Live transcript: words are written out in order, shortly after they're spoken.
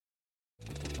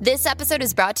This episode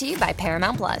is brought to you by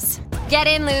Paramount Plus. Get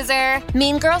in, loser!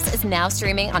 Mean Girls is now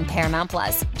streaming on Paramount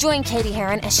Plus. Join Katie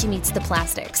Heron as she meets the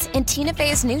plastics in Tina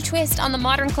Fey's new twist on the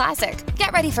modern classic.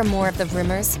 Get ready for more of the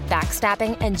rumors,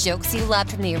 backstabbing, and jokes you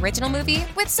loved from the original movie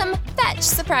with some fetch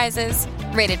surprises.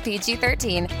 Rated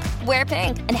PG-13. Wear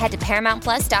pink and head to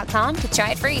ParamountPlus.com to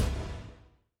try it free.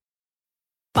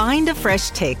 Find a fresh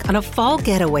take on a fall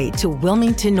getaway to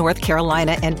Wilmington, North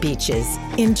Carolina and beaches.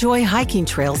 Enjoy hiking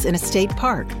trails in a state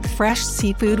park, fresh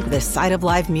seafood with a side of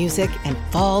live music, and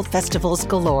fall festivals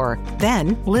galore.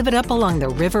 Then live it up along the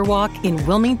Riverwalk in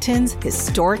Wilmington's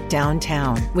historic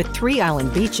downtown. With 3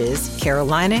 island beaches,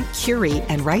 Carolina, Curie,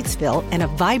 and Wrightsville, and a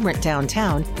vibrant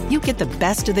downtown, you get the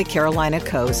best of the Carolina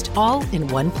coast all in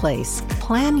one place.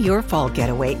 Plan your fall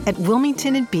getaway at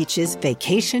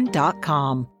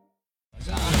WilmingtonandBeachesVacation.com.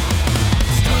 Stuck at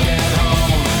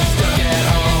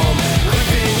home,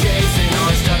 Cliffy and Jason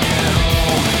are stuck at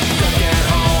home, stuck at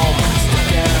home,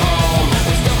 stuck at home,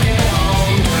 we're stuck at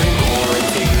home during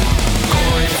quarantine,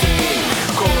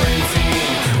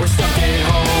 we're stuck at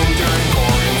home during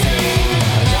quarantine.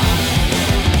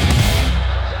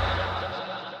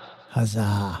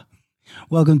 Huzzah.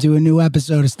 Welcome to a new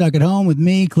episode of Stuck at Home with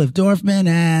me, Cliff Dorfman,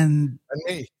 and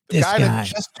me, this guy guy that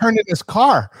just turned in his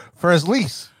car for his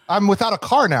lease. I'm without a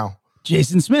car now.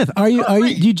 Jason Smith.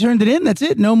 You turned it in? That's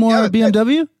it? No more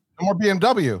BMW? No more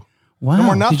BMW. Wow. No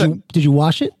more nothing. Did you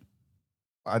wash it?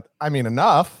 I mean,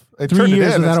 enough. 3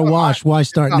 years without a wash. Why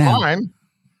start now? Mine.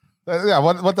 Yeah,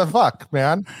 what the fuck,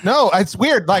 man? No, it's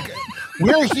weird. Like,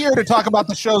 we're here to talk about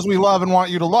the shows we love and want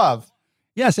you to love.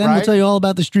 Yes, and we'll tell you all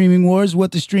about the streaming wars,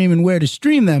 what to stream and where to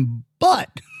stream them.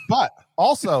 But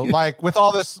also, like, with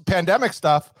all this pandemic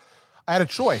stuff, I had a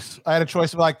choice.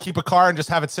 Of like keep a car and just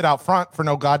have it sit out front for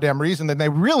no goddamn reason. Then they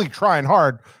really trying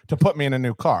hard to put me in a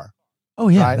new car. Oh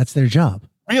yeah, right? That's their job.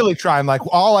 Really trying. Like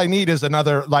all I need is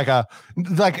another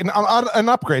an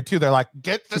upgrade too. They're like,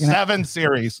 get the 7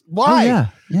 Series. Why? Oh,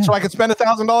 yeah. So I could spend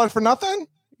 $1,000 for nothing.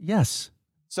 Yes.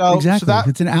 So exactly.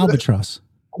 It's an albatross.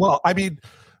 Well, I mean,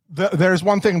 there's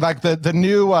one thing like the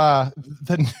new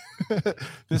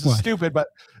this is stupid, but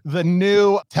the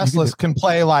new Teslas can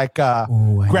play like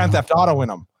Grand Theft Auto in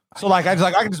them. So like I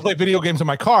can just play video games in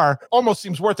my car. Almost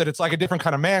seems worth it. It's like a different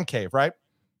kind of man cave, right?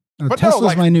 But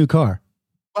Tesla's my new car.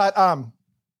 But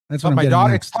that's what my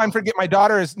daughter. Next. It's time for my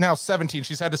daughter is now 17.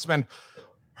 She's had to spend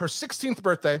her 16th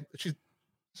birthday. She's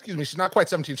not quite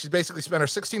 17. She's basically spent her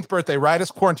 16th birthday right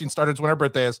as quarantine started, when her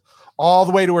birthday is, all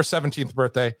the way to her 17th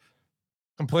birthday,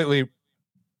 completely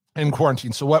in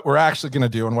quarantine. So what we're actually going to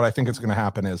do, and what I think is going to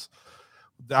happen, is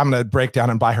I'm going to break down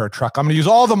and buy her a truck. I'm going to use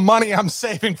all the money I'm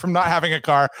saving from not having a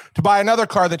car to buy another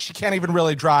car that she can't even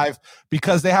really drive,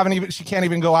 because she can't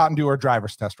even go out and do her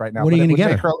driver's test right now. What are you going to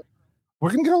get her? We're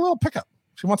going to get a little pickup.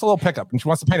 She wants a little pickup, and she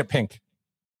wants to paint it pink.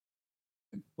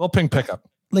 Little pink pickup.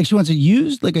 Like she wants a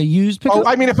used pickup? Oh,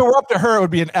 I mean, if it were up to her, it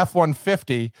would be an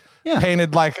F-150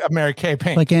 painted like a Mary Kay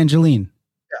pink. Like Angeline.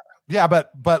 Yeah,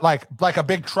 but like a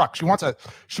big truck. She wants a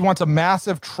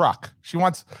massive truck. She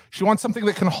wants something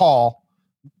that can haul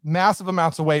massive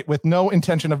amounts of weight with no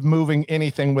intention of moving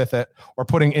anything with it or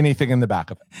putting anything in the back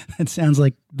of it. That sounds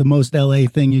like the most LA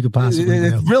thing you could possibly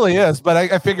do. It really is, but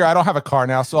I figure I don't have a car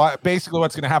now. So basically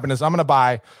what's going to happen is I'm going to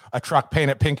buy a truck, paint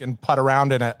it pink, and putt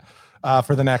around in it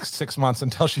for the next 6 months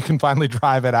until she can finally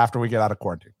drive it after we get out of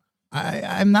quarantine.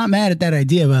 I'm not mad at that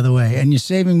idea, by the way. And you're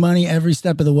saving money every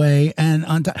step of the way. And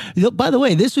on top, by the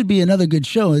way, this would be another good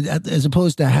show as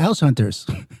opposed to House Hunters.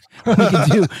 We could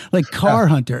do like car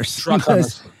hunters, truck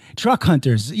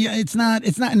hunters. Yeah, it's not.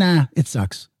 Nah, it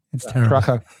sucks. It's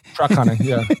terrible. Truck hunting.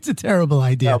 Yeah, it's a terrible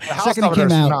idea. Second it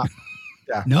came out.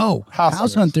 Yeah. No,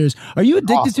 House Hunters. Are you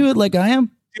addicted to it like I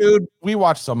am? Dude, we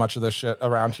watch so much of this shit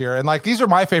around here, and like these are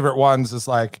my favorite ones. Is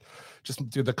like just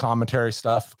do the commentary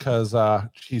stuff because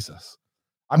Jesus,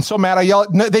 I'm so mad. I yell.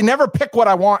 They never pick what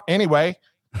I want anyway.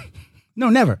 No,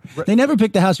 never. They never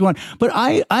pick the house you want. But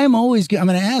I'm always. I'm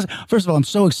going to ask. First of all, I'm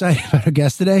so excited about our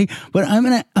guest today. But I'm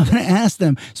going to ask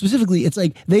them specifically. It's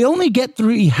like they only get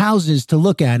 3 houses to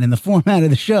look at in the format of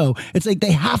the show. It's like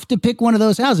they have to pick one of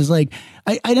those houses. Like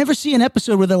I never see an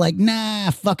episode where they're like,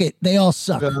 nah, fuck it, they all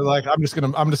suck. They're like I'm just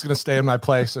gonna stay in my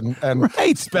place and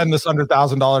spend this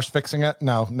 $100,000 fixing it.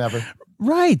 No, never.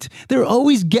 Right. They're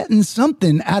always getting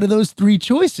something out of those 3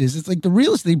 choices. It's like the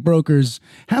real estate brokers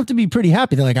have to be pretty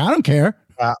happy. They're like, I don't care.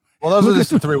 Well, those are just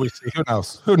the 3 we see. Who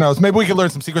knows? Who knows? Maybe we can learn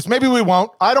some secrets. Maybe we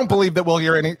won't. I don't believe that we'll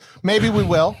hear any. Maybe we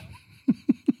will.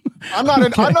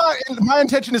 My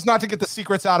intention is not to get the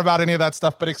secrets out about any of that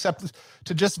stuff, but except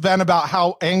to just vent about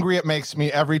how angry it makes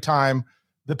me every time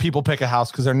the people pick a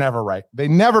house because they're never right. They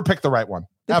never pick the right one.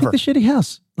 They ever. pick the shitty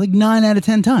house like 9 out of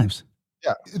 10 times.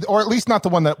 Yeah, or at least not the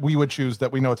one that we would choose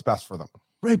that we know it's best for them.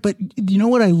 Right, but you know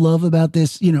what I love about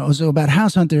this? You know, so about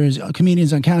House Hunters,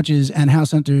 Comedians on Couches, and House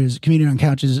Hunters, Comedian on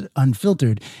Couches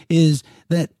Unfiltered, is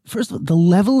that first of all, the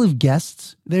level of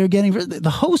guests they're getting. The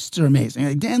hosts are amazing.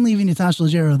 Like Dan Levy, Natasha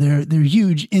Leggero, they're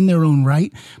huge in their own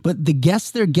right. But the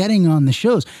guests they're getting on the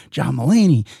shows: John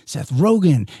Mulaney, Seth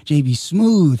Rogen, JB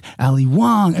Smooth, Ali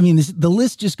Wong. I mean, the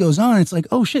list just goes on. It's like,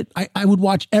 oh shit, I would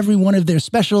watch every one of their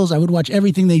specials. I would watch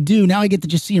everything they do. Now I get to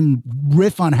just see them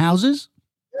riff on houses.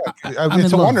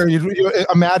 It's a wonder. You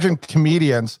imagine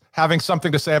comedians having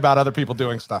something to say about other people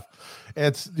doing stuff.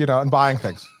 It's, and buying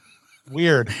things.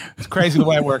 Weird. It's crazy the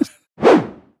way it works.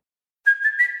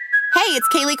 Hey, it's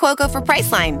Kaylee Cuoco for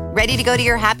Priceline. Ready to go to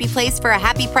your happy place for a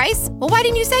happy price? Well, why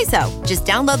didn't you say so? Just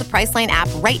download the Priceline app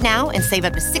right now and save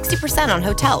up to 60% on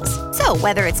hotels. So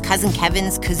whether it's Cousin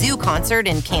Kevin's Kazoo Concert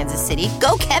in Kansas City,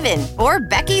 go Kevin, or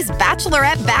Becky's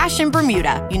Bachelorette Bash in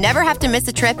Bermuda, you never have to miss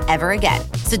a trip ever again.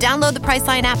 So download the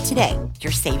Priceline app today.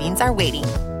 Your savings are waiting.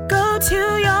 Go to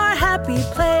your happy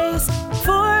place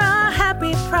for a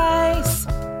happy price.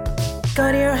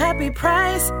 Go to your happy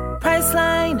price,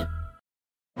 Priceline.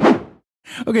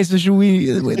 Okay, so should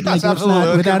we,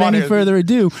 without any further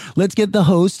ado, let's get the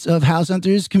hosts of House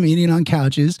Hunters, Comedian on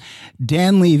Couches,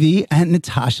 Dan Levy and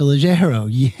Natasha Leggero.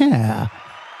 Yeah.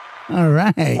 All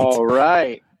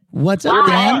right. What's up,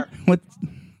 Dan?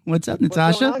 What's up, Natasha?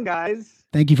 What's going on, guys?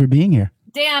 Thank you for being here.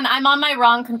 Dan, I'm on my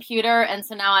wrong computer, and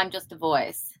so now I'm just a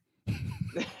voice.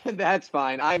 That's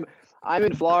fine. I'm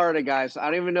in Florida, guys. So I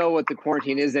don't even know what the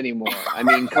quarantine is anymore. I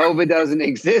mean, COVID doesn't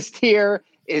exist here.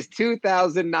 It's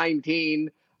 2019.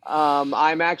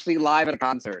 I'm actually live at a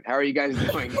concert. How are you guys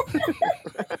doing?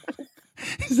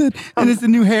 And it's the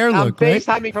new hair look, I'm right?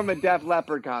 FaceTiming from a Def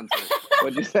Leppard concert.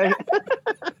 What'd you say?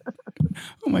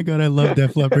 Oh my God, I love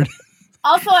Def Leppard.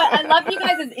 Also, I love you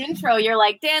guys' intro. You're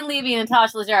like Dan Levy and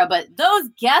Natasha Leggero, but those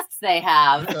guests they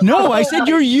have. No, I said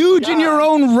you're huge in your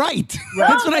own right.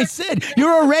 That's what I said.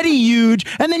 You're already huge,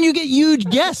 and then you get huge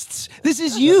guests. This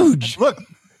is huge. Look,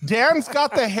 Dan's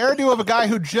got the hairdo of a guy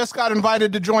who just got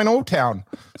invited to join O-Town.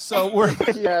 So we're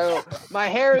my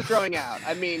hair is growing out.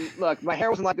 I mean, look, my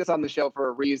hair wasn't like this on the show for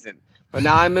a reason. But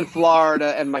now I'm in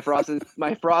Florida and my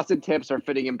frosted tips are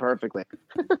fitting in perfectly.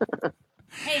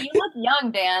 Hey, you look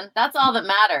young, Dan. That's all that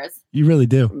matters. You really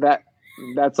do.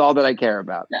 That's all that I care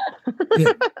about.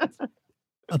 Yeah.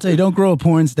 I'll tell you, don't grow a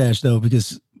porn stash though,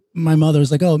 because my mother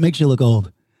was like, "Oh, it makes you look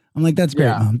old." I'm like, "That's great,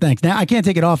 Mom. Thanks." Now I can't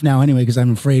take it off now anyway because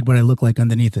I'm afraid what I look like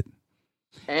underneath it.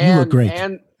 You look great.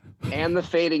 And the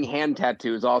fading hand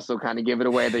tattoos also kind of give it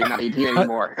away that you're not 18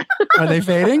 anymore. Are they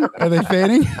fading?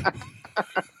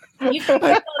 You should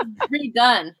get those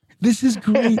redone. This is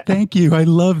great. Thank you. I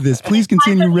love this. Please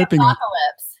continue ripping on.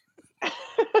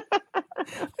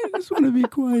 I just want to be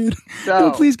quiet.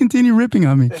 No, please continue ripping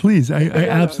on me. Please. I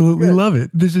absolutely love it.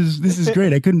 This is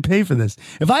great. I couldn't pay for this.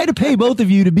 If I had to pay both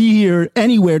of you to be here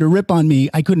anywhere to rip on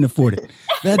me, I couldn't afford it.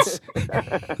 This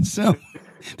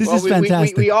is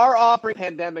fantastic. We are offering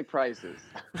pandemic prices.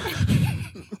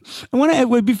 I want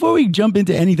to, before we jump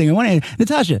into anything, I want to,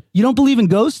 Natasha, you don't believe in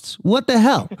ghosts? What the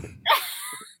hell?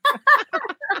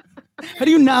 How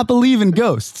do you not believe in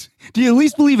ghosts? Do you at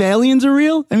least believe aliens are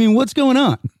real? I mean, what's going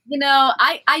on? You know,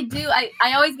 I do.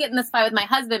 I always get in this fight with my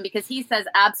husband because he says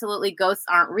absolutely ghosts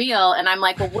aren't real. And I'm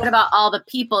like, well, what about all the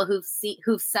people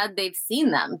who've said they've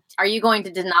seen them? Are you going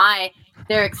to deny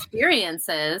their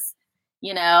experiences?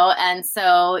 You know, and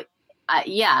so,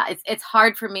 it's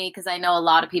hard for me because I know a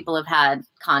lot of people have had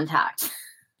contact.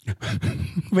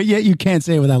 But yet you can't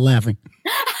say it without laughing.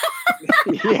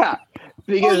 Yeah,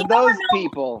 because those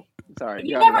people... Sorry.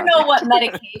 You never know what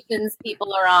medications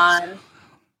people are on.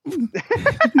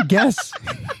 Guess.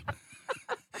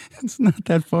 It's not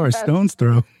that far a stone's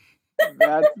throw.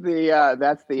 That's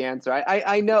the answer.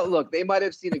 I know. Look, they might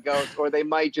have seen a ghost, or they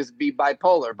might just be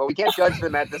bipolar, but we can't judge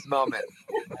them at this moment.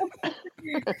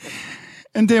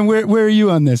 And Dan, where are you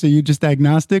on this? Are you just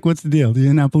agnostic? What's the deal? Do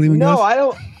you not believe in ghosts?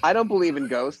 No, I don't believe in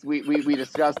ghosts. We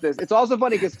discussed this. It's also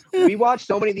funny because we watch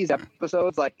so many of these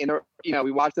episodes, like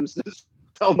we watch them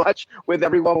so much with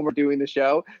everyone when we're doing the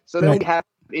show. So then we have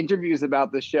interviews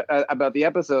about the show, about the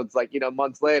episodes, like,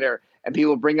 months later, and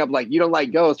people bring up like, you don't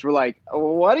like ghosts. We're like,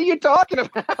 what are you talking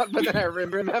about? But then I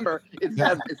remember it's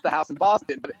the house in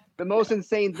Boston. But the most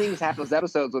insane things happen in those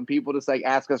episodes when people just like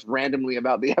ask us randomly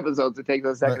about the episodes. It takes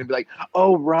us a second to be like,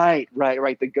 oh, right.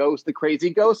 The crazy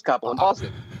ghost couple in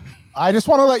Boston. I just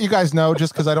want to let you guys know,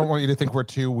 just because I don't want you to think we're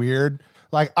too weird.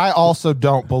 Like, I also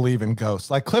don't believe in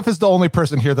ghosts. Like, Cliff is the only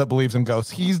person here that believes in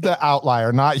ghosts. He's the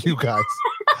outlier, not you guys.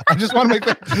 I just want to make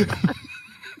that.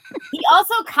 He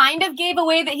also kind of gave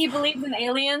away that he believes in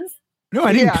aliens. No,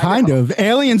 I didn't. Yeah, I kind know. of.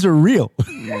 Aliens are real.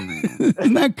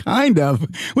 Not kind of.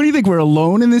 What do you think? We're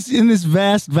alone in this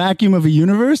vast vacuum of a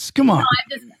universe? Come on,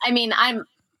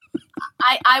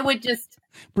 I would just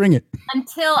bring it.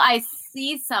 until I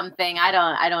see something. I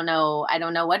don't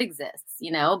know what exists,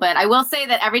 but I will say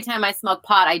that every time I smoke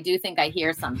pot, I do think I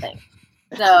hear something.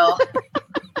 So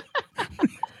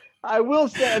I will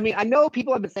say, I mean, I know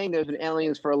people have been saying there's been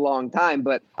aliens for a long time,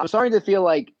 but I'm starting to feel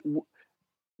like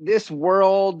this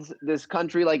world, this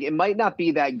country, like it might not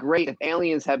be that great if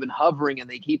aliens have been hovering and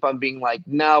they keep on being like,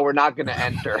 no, we're not going to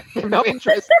enter. No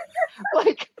interest.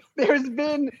 Like there's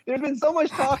been so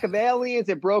much talk of aliens.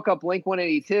 It broke up Blink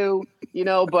 182,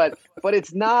 but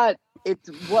it's not. It's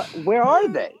where are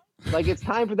they? Like it's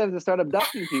time for them to start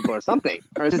abducting people or something.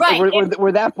 Or is Right.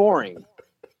 we're that boring.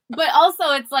 but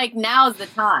also it's like now's the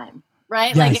time,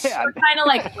 right? Yes. Like if we're kind of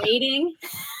like waiting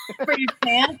for your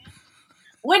chance.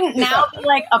 Wouldn't now be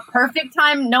like a perfect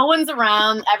time? No one's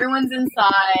around, everyone's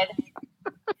inside.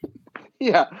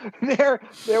 Yeah, there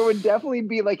would definitely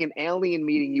be like an alien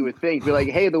meeting. You would think, be like,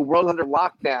 "Hey, the world's under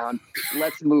lockdown.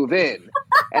 Let's move in."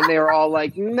 And they're all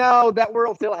like, "No, that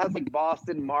world still has like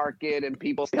Boston Market, and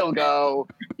people still go,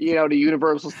 to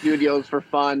Universal Studios for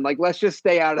fun. Like, let's just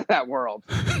stay out of that world."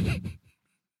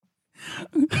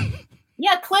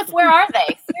 Yeah, Cliff, where are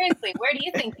they? Seriously, where do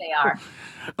you think they are?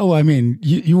 Oh, I mean,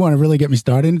 you want to really get me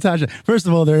started, Natasha? First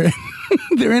of all, they're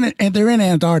in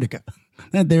Antarctica.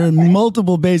 There are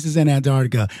multiple bases in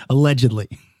Antarctica, allegedly.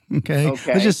 Okay,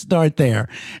 let's just start there.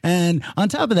 And on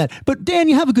top of that, but Dan,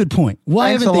 you have a good point. Why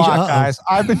Thanks a haven't they? lot, guys.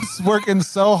 I've been working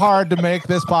so hard to make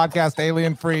this podcast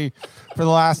alien free for the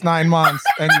last 9 months,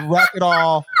 and you wreck it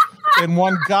all in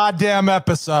one goddamn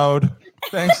episode.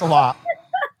 Thanks a lot.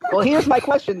 Well, here's my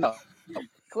question though,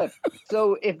 Cliff.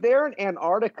 So if they're in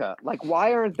Antarctica, like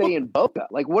why aren't they in Boca?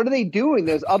 Like what are they doing?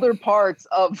 There's other parts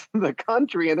of the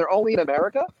country and they're only in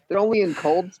America? They're only in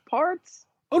cold parts?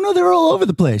 Oh no, they're all over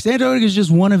the place. Antarctica is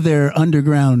just one of their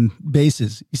underground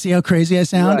bases. You see how crazy I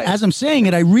sound? Right. As I'm saying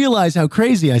it, I realize how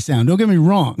crazy I sound. Don't get me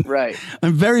wrong. Right.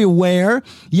 I'm very aware,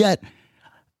 yet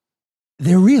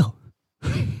they're real.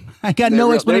 I got They're no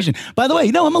real. explanation. By the way,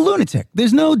 I'm a lunatic.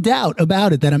 There's no doubt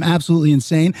about it that I'm absolutely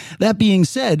insane. That being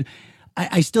said,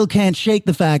 I still can't shake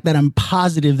the fact that I'm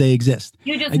positive they exist.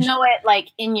 You just know it like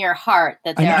in your heart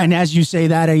that they're And as you say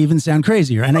that, I even sound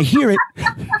crazier. And I hear it.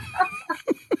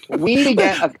 We need to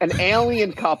get an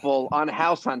alien couple on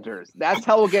House Hunters. That's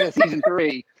how we'll get a season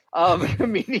 3 of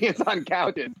Comedians on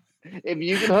Couches. If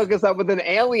you can hook us up with an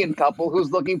alien couple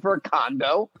who's looking for a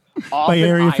condo off By an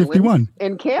Area island 51.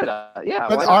 in Canada. Yeah.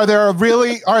 But why are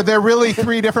not? there really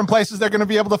 3 different places they're going to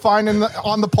be able to find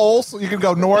on the poles? So you can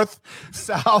go north,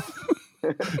 south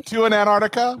to an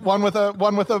Antarctica, one with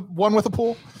a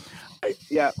pool.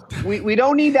 Yeah. We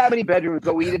don't need that many bedrooms,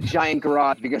 but we need a giant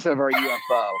garage because of our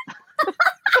UFO.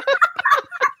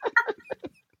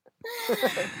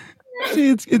 See,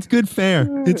 it's good fare.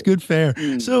 It's good fare.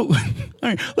 So, all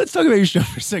right, let's talk about your show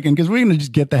for a second because we're going to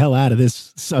just get the hell out of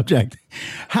this subject.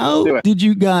 How Do it. did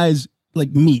you guys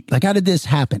meet? Like, how did this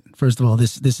happen? First of all,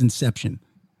 this inception.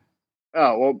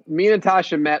 Oh, well, me and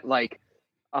Natasha met like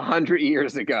 100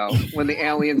 years ago when the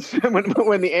aliens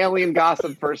when the alien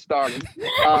gossip first started.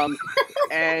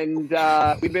 And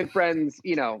we've been friends,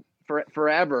 for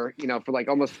forever, for like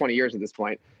almost 20 years at this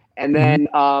point. And then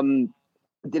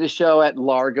did a show at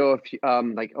Largo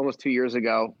like almost 2 years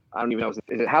ago. I don't even know is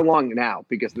it how long now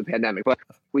because of the pandemic. But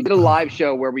we did a live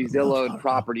show where we Zillowed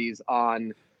properties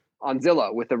on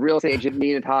Zillow with the real estate agent,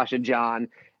 me, Natasha, John.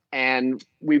 And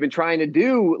we've been trying to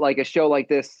do like a show like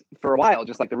this for a while,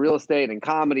 just like the real estate and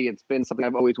comedy. It's been something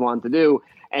I've always wanted to do.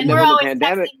 And then we're when the always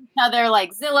pandemic, texting each other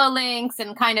like Zillow links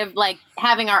and kind of like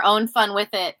having our own fun with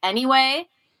it anyway.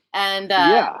 And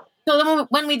yeah, so then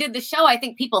when we did the show, I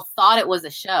think people thought it was a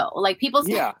show. Like people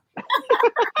said, yeah.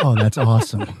 Oh, that's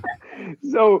awesome.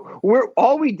 So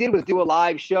all we did was do a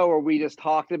live show where we just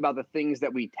talked about the things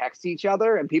that we text each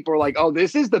other, and people were like, "Oh,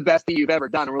 this is the best thing you've ever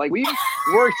done." And we're like, "We've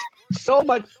worked so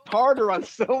much harder on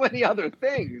so many other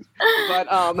things."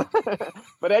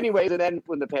 But anyways, and then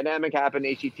when the pandemic happened,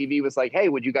 HGTV was like, "Hey,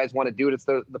 would you guys want to do it? It's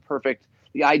the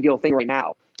ideal thing right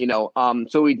now."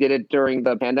 So we did it during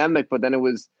the pandemic, but then it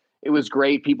was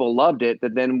great. People loved it.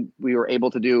 But then we were able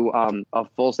to do a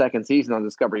full second season on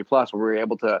Discovery Plus, where we were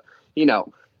able to,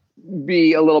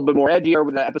 be a little bit more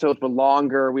edgier. The episodes were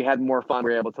longer. We had more fun.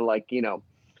 We were able to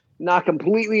not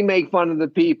completely make fun of the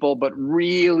people, but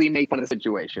really make fun of the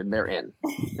situation they're in.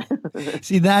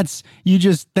 See,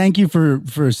 thank you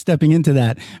for stepping into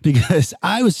that, because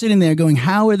I was sitting there going,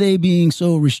 how are they being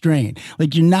so restrained?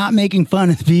 Like, you're not making fun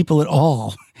of the people at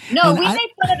all. no, And we made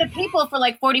fun of the people for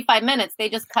like 45 minutes. They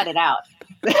just cut it out.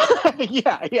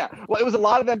 Yeah. Well, it was a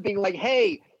lot of them being like,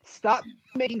 "Hey, stop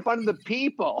making fun of the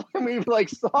people." And we were like,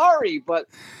 "Sorry, but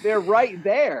they're right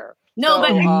there." No, So,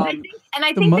 but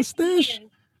I The think mustache?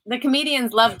 the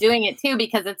comedians love doing it too,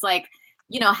 because it's like,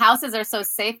 houses are so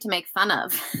safe to make fun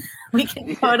of. We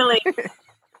can totally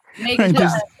make Right,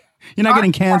 it. you're not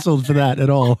getting canceled for that at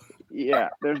all. yeah,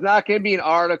 there's not going to be an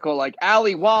article like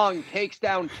Ali Wong takes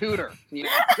down Tudor.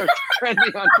 Starts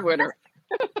trending on Twitter.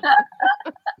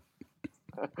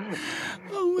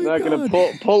 Oh my We're not God. going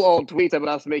to pull old tweets about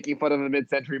us making fun of a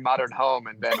mid-century modern home,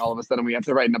 and then all of a sudden we have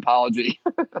to write an apology.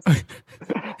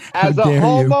 As a dare you.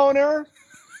 homeowner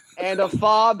and a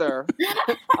father,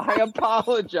 I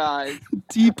apologize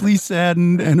Deeply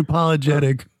saddened and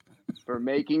apologetic. for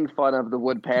making fun of the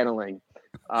wood paneling.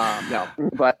 No,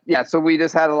 but yeah, so we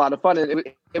just had a lot of fun, and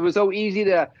it was so easy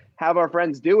to have our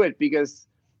friends do it because,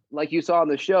 like you saw on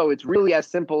the show, it's really as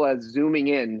simple as zooming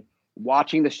in,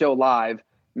 watching the show live,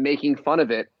 making fun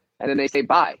of it, and then they say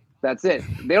bye. That's it.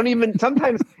 They don't even,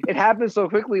 sometimes it happens so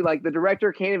quickly, like the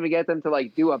director can't even get them to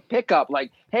like do a pickup,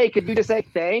 like, "Hey, could you just say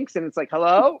thanks?" And it's like,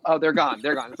 "Hello?" Oh, they're gone.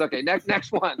 It's okay.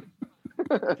 Next one.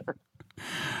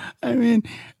 I mean,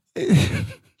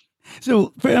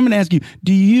 so I'm going to ask you,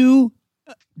 do you,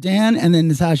 Dan and then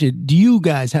Natasha, do you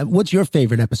guys have, what's your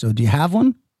favorite episode? Do you have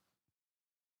one?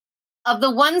 Of the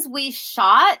ones we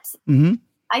shot, Mm-hmm.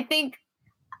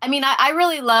 I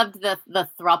really loved the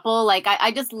throuple. Like,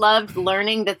 I just loved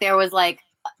learning that there was like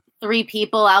 3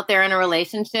 people out there in a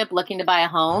relationship looking to buy a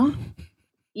home.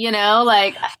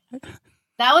 Like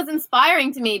that was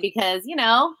inspiring to me because,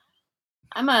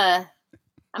 I'm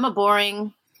a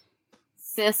boring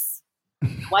cis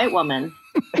white woman.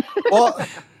 Well,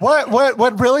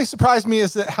 what really surprised me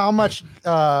is that how much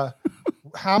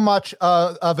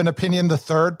of an opinion the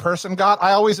third person got.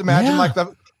 I always imagine like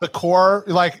the core,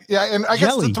 like, and I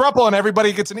guess the throuple and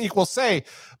everybody gets an equal say,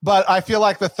 but I feel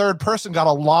like the third person got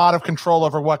a lot of control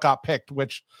over what got picked,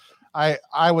 which I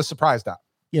was surprised at.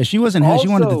 Yeah, she wasn't. She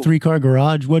wanted the 3-car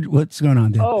garage. What's going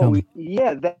on, Dan? Oh,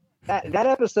 yeah, that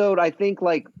episode, I think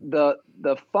like the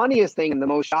funniest thing and the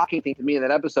most shocking thing to me in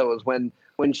that episode was when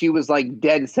she was like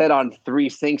dead set on 3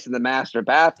 sinks in the master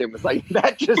bathroom. It's like,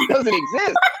 that just doesn't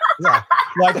exist. Yeah,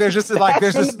 like there's just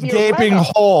this gaping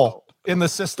hole in the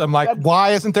system. Like,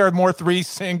 why isn't there more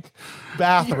 3-sink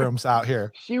bathrooms out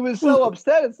here? She was so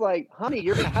upset. It's like, honey,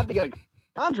 you're gonna have to get a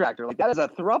contractor. Like, that is a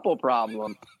throuple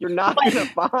problem. You're not gonna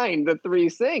find the 3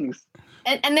 sinks.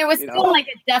 And there was still like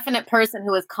a definite person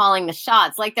who was calling the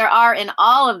shots, like there are in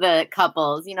all of the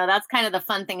couples. That's kind of the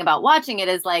fun thing about watching it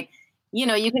is like,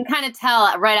 you can kind of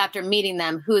tell right after meeting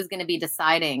them who's going to be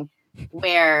deciding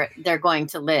where they're going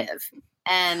to live.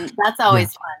 And that's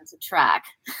always fun to track.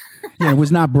 Yeah, it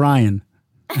was not Brian.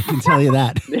 I can tell you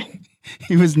that.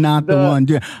 He was not the one.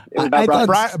 Dude, I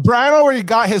thought Brian already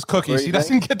got his cookies. He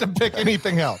doesn't get to pick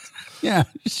anything else. Yeah,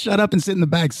 shut up and sit in the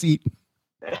back seat.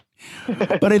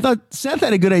 But I thought Seth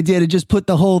had a good idea to just put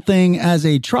the whole thing as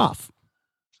a trough.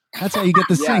 That's how you get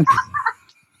the sink.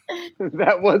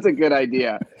 That was a good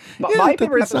idea. Yeah, My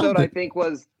favorite that sounds episode, I good. think,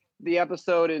 was the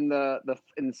episode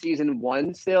in season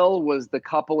 1 still was the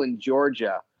couple in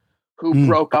Georgia who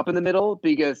broke up in the middle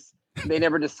because they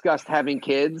never discussed having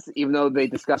kids, even though they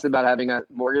discussed about having a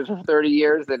mortgage for 30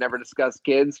 years. They never discussed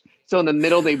kids. So in the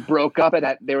middle, they broke up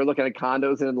and they were looking at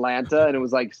condos in Atlanta, and it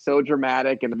was like so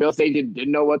dramatic. And the real estate agent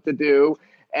didn't know what to do.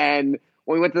 And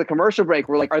when we went to the commercial break,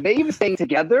 we're like, are they even staying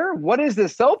together? What is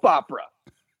this soap opera?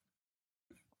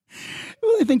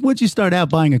 Well, I think once you start out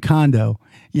buying a condo,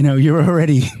 you're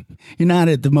not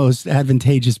at the most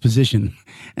advantageous position.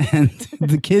 And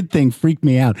the kid thing freaked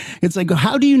me out. It's like,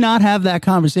 how do you not have that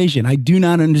conversation? I do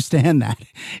not understand that.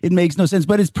 It makes no sense,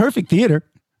 but it's perfect theater.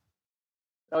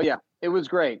 Oh, yeah. It was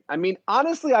great. I mean,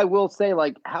 honestly, I will say,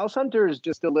 like, House Hunters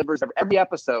just delivers. Every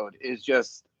episode is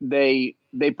just, they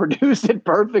produce it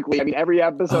perfectly. I mean, every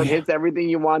episode hits everything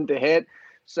you want to hit.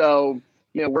 So,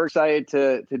 we're excited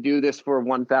to do this for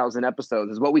 1,000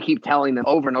 episodes is what we keep telling them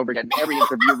over and over again in every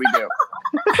interview we do.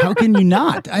 How can you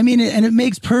not? I mean, and it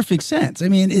makes perfect sense. I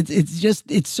mean,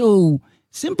 it's so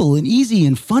simple and easy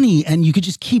and funny, and you could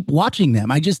just keep watching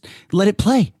them. I just let it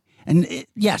play. And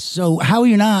yes, so how are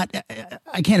you not?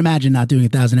 I can't imagine not doing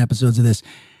 1,000 episodes of this.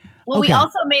 Well, we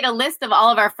also made a list of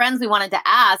all of our friends we wanted to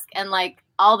ask, and like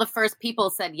all the first people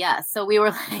said yes. So we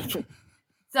were like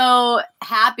so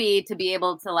happy to be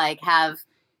able to like have,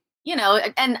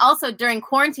 and also during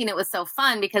quarantine, it was so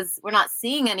fun because we're not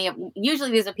seeing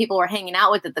usually these are people we're hanging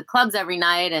out with at the clubs every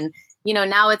night. And,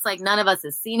 now it's like none of us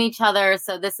has seen each other.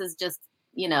 So this is just,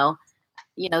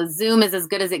 Zoom is as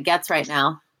good as it gets right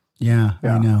now. Yeah,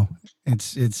 I know.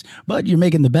 It's but you're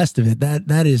making the best of it.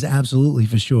 That is absolutely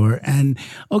for sure. And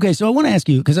okay, so I want to ask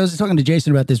you, because I was talking to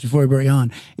Jason about this before we brought you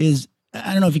on, is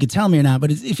I don't know if you could tell me or not,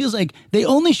 but it feels like they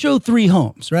only show 3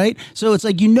 homes, right? So it's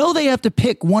like, they have to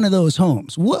pick one of those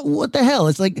homes. What the hell?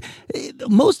 It's like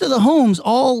most of the homes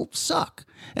all suck.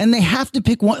 And they have to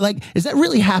pick one. Like, is that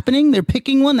really happening? They're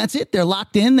picking one. That's it. They're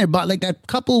locked in. They're bought, like that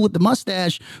couple with the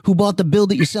mustache who bought the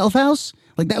build it yourself house.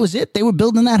 Like that was it. They were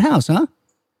building that house, huh?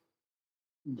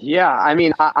 Yeah, I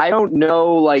mean, I don't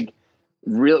know, like,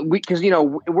 real because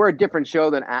we're a different show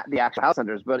than the actual House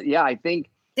Hunters, but yeah, I think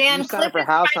Dan you sign up Cliff for is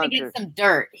House trying to Hunters. get some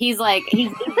dirt. He's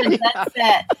been dead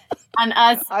set on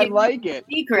us. I like it.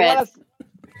 Secrets.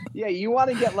 Yeah, you want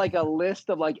to get like a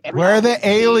list of like every. Where are the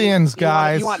aliens,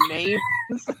 guys? You want names.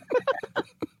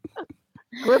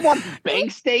 Cliff wants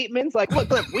bank statements. Like, look,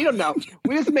 we don't know.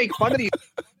 We just make fun of these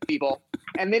people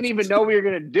and didn't even know we were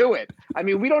going to do it. I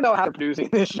mean, we don't know how to produce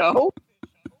this show.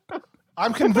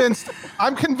 I'm convinced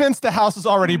the house is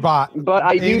already bought. But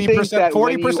I do think that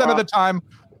 40% of the time,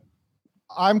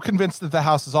 I'm convinced that the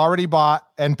house is already bought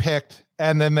and picked,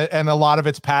 and a lot of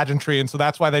it's pageantry, and so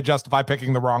that's why they justify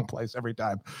picking the wrong place every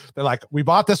time. They're like, we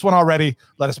bought this one already.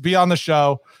 Let us be on the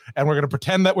show, and we're going to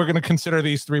pretend that we're going to consider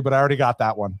these 3, but I already got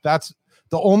that one. That's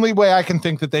the only way I can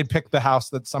think that they pick the house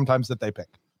that they pick.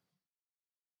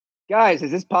 Guys,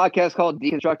 is this podcast called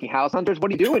Deconstructing House Hunters?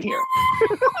 What are you doing here?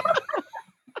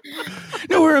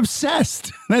 No, we're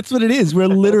obsessed. That's what it is. We're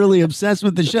literally obsessed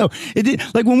with the show. It did,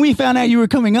 like when we found out you were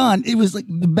coming on, it was like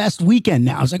the best weekend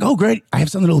now. I was like, oh, great. I have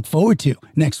something to look forward to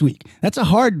next week. That's a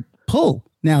hard pull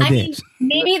nowadays. I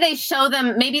mean, maybe they show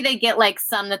them, maybe they get like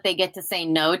some that they get to say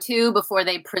no to before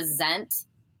they present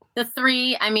the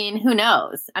 3. I mean, who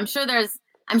knows? I'm sure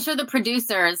the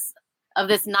producers of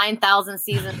this 9,000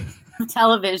 seasons of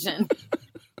television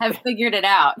have figured it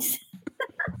out.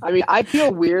 I mean, I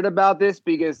feel weird about this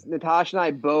because Natasha and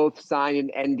I both signed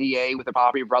an NDA with the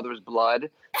Property Brothers Blood,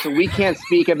 so we can't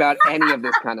speak about any of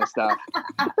this kind of stuff.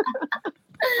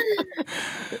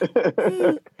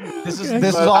 This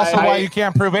is also why you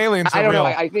can't prove aliens are I don't real. know.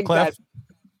 I think Cliff.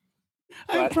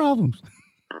 I have problems.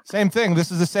 Same thing.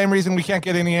 This is the same reason we can't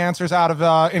get any answers out of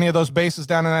any of those bases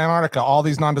down in Antarctica. All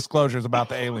these non-disclosures about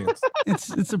the aliens.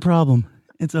 It's a problem.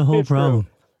 It's a whole problem.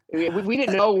 We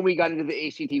didn't know when we got into the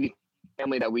HGTV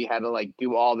family that we had to like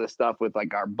do all this stuff with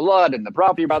like our blood and the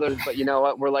Property Brothers, but you know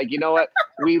what? We're like, you know what?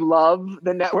 We love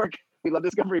the network. We love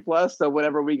Discovery Plus, so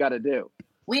whatever we got to do.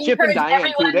 Chip and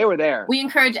Diane too, they were there. We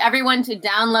encourage everyone to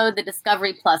download the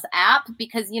Discovery Plus app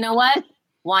because you know what?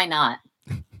 Why not?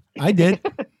 I did.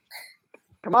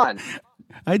 Come on.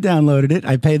 I downloaded it.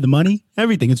 I paid the money.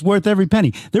 Everything. It's worth every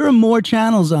penny. There are more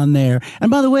channels on there. And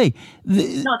by the way,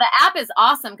 the app is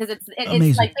awesome because it's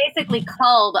like basically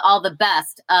culled all the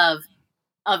best of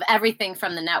everything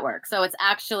from the network. So it's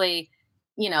actually,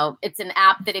 it's an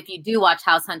app that if you do watch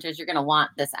House Hunters, you're going to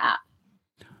want this app.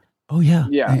 Oh, yeah.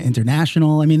 Yeah.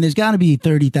 International. I mean, there's got to be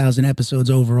 30,000 episodes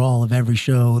overall of every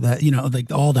show that,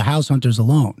 like all the House Hunters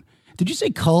alone. Did you say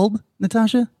culled,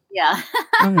 Natasha? Yeah.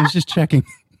 I was just checking.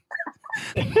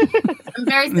 I'm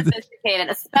very sophisticated,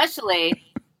 especially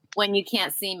when you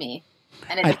can't see me.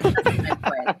 And it's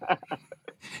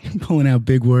pulling out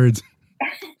big words.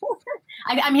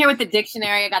 I'm here with the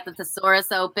dictionary. I got the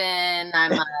thesaurus open.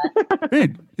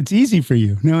 It's easy for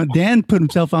you. No, Dan put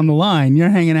himself on the line. You're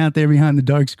hanging out there behind the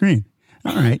dark screen.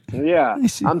 All right. Yeah.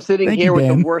 I'm sitting here with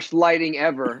the worst lighting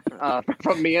ever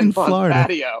from me in Florida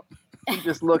patio.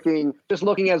 Just looking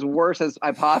as worse as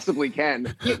I possibly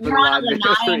can. You're on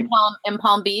Lanai in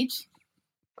Palm Beach.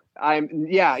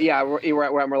 We're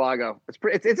at Mar-a-Lago.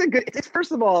 It's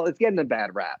first of all, it's getting a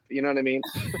bad rap. You know what I mean?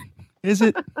 Is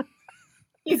it?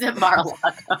 He's at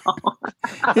Mar-a-Lago.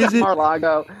 Is it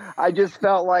Mar-a-Lago? I just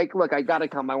felt like, look, I gotta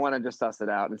come. I want to just suss it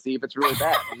out and see if it's really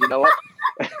bad. You know what?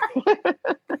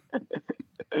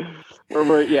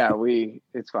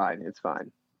 It's fine. It's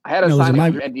fine. I had to sign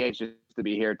NDA just to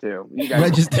be here too. You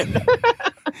guys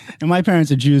and my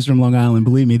parents are Jews from Long Island.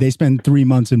 Believe me, they spend 3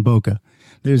 months in Boca.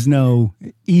 There's no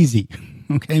easy.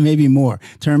 Okay, maybe more.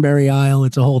 Turnberry Isle,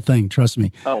 it's a whole thing. Trust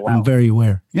me. Oh, wow. I'm very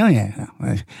aware. Yeah.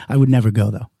 I would never go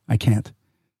though. I can't.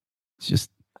 It's just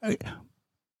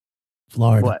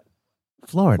Florida. What?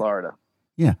 Florida.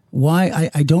 Yeah. Why?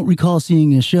 I don't recall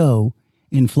seeing a show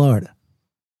in Florida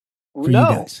for you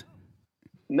guys.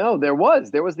 No, there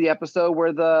was the episode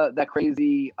where that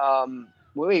crazy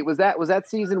wait, was that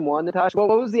season 1, Natasha? What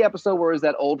was the episode where it was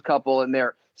that old couple and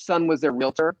their son was their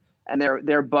realtor and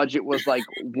their budget was like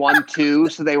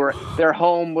 1-2, so their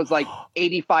home was like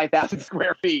 85,000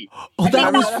 square feet. Oh,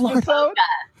 that was Florida.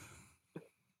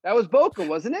 That was Boca,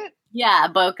 wasn't it? Yeah,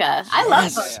 Boca. I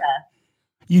love Boca.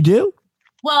 You do?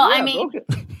 Well, Yeah, I mean,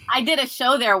 okay. I did a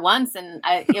show there once, and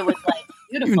it was like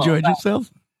beautiful. You enjoyed but yourself?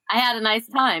 I had a nice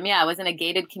time. Yeah, I was in a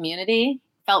gated community.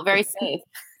 Felt very safe.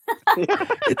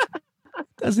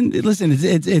 Doesn't listen?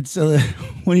 It's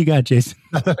what do you got, Jason?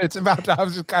 It's about. I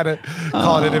was just kind of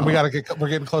calling it, and we're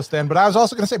getting close to end. But I was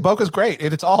also going to say Boca's great.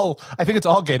 It's all. I think it's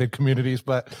all gated communities,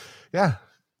 but yeah.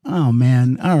 Oh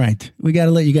man. All right. We got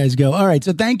to let you guys go. All right.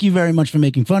 So thank you very much for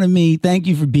making fun of me. Thank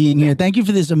you for being here. Thank you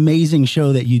for this amazing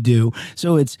show that you do.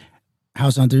 So it's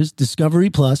House Hunters, Discovery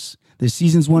Plus. There's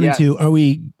seasons 1 and 2. Are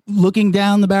we looking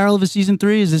down the barrel of a season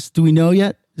 3? Do we know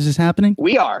yet? Is this happening?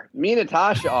 We are. Me and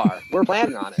Natasha are. We're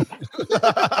planning on it.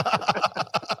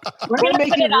 We're gonna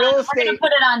making real We're estate. gonna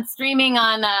put it on streaming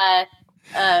on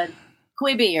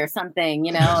Quibi or something.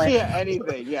 You know. Yeah,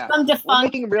 anything. Yeah. Some We're defunct.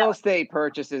 making real estate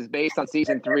purchases based on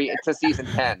season 3 to season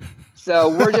 10. So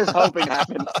we're just hoping it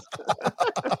happens.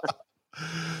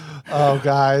 Oh,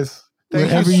 guys. Thank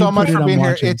Wherever you you so put much it, for I'm being here.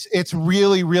 watching. It's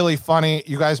really, really funny.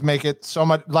 You guys make it so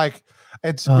much like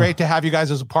it's great to have you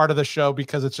guys as a part of the show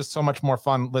because it's just so much more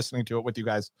fun listening to it with you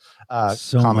guys.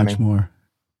 So commenting. much more.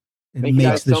 It Thank you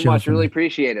guys the so show much. for Really me.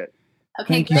 appreciate it.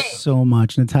 Okay, Thank you great. so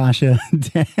much, Natasha.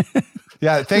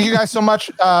 Yeah, thank you guys so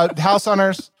much. House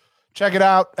Hunters, check it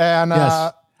out. And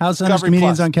Yes. House Hunters, Discovery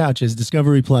Comedians Plus. on Couches,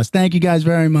 Discovery Plus. Thank you guys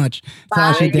very much.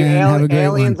 Tasha, Thank you. Dan, have a great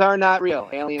Aliens one. are not real.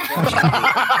 Aliens are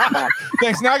not real.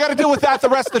 thanks. Now I got to deal with that the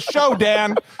rest of the show,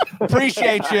 Dan.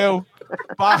 Appreciate you.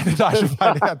 Bye, Natasha.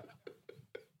 Bye, Dan.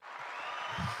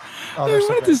 Oh, I they're so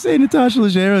wanted great. to say Natasha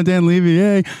Leggero and Dan Levy,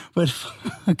 yay, but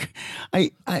fuck,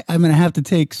 I'm gonna have to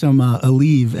take some a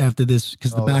leave after this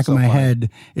because the Oh, back that's of so my funny. head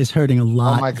is hurting a Oh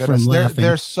lot my goodness, from they're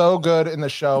laughing. so good in the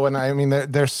show, and I mean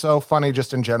they're so funny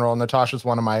just in general. Natasha's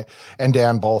one of my and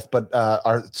Dan both, but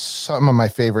are some of my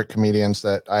favorite comedians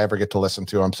that I ever get to listen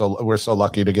to. We're so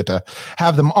lucky to get to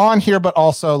have them on here, but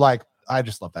also like I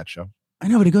just love that show. I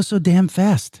know, but it goes so damn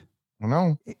fast. I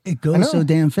know. It I know. goes so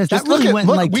damn fast. Just That really look went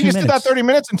in like we 2 just did that minutes. 30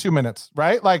 minutes in 2 minutes,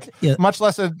 right? Like Yeah. much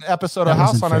less an episode That of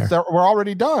House wasn't Hunters. fair. We're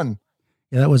already done.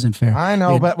 Yeah, that wasn't fair. I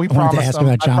know, but we I wanted to promised ask them.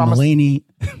 about John promised, Mulaney.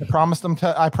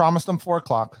 I promised them 4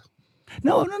 o'clock.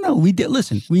 No. We did.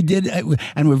 Listen, we did,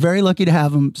 and we're very lucky to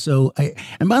have him. So,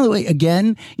 and by the way,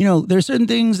 again, you know, there are certain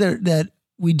things that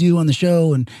we do on the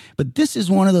show, but this is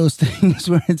one of those things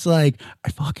where it's like, I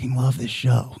fucking love this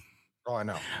show. Oh, I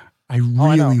know. I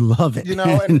really love it. You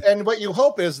know, and what you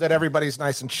hope is that everybody's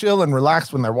nice and chill and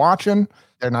relaxed when they're watching.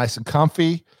 They're nice and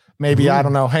comfy. Maybe, I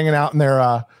don't know, hanging out in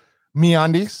their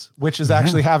MeUndies, which is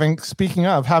actually having a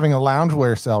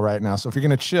loungewear sale right now. So if you're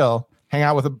going to chill, hang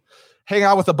out with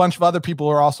a bunch of other people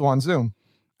who are also on Zoom.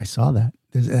 I saw that.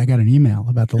 I got an email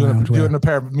about the Doing loungewear. a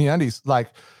pair of MeUndies. Like,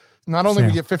 not only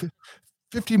we get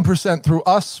 15% through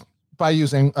us by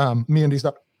using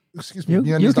MeUndies. Excuse me, You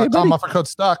okay, buddy? MeUndies.com, offer code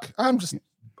STUCK.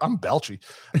 I'm belchy.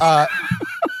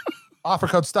 Offer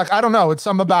code STUCK. I don't know. It's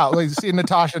something about like seeing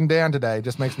Natasha and Dan today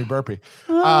just makes me burpy.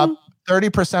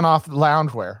 30% off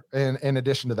loungewear in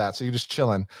addition to that. So you're just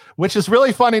chilling, which is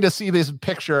really funny to see this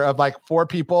picture of like 4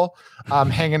 people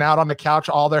hanging out on the couch.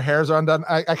 All their hairs are undone.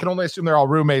 I can only assume they're all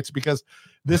roommates because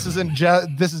this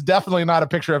is definitely not a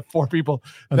picture of 4 people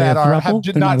Are they that a have throuple?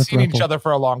 They're not not a seen each throuple. other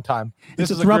for a long time. It's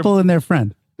This a is a group, throuple and their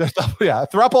friend. yeah, a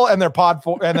throuple and their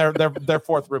and their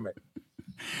 4th roommate.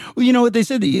 Well, you know what they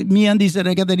said? MeUndies said,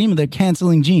 I got that email. They're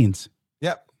canceling jeans.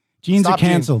 Yep. Jeans Stop are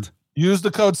canceled. Use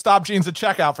the code Stop Jeans at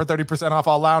checkout for 30% off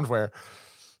all loungewear.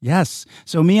 Yes.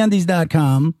 So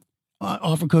MeUndies.com,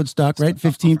 offer code STUCK, right?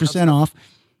 15% off.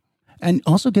 And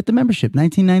also get the membership,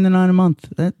 $19.99 a month.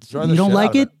 That's Enjoy the you don't shit like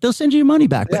out of it, they'll send you your money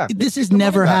back. Yeah, But this has get the money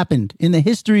never back. happened in the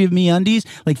history of MeUndies.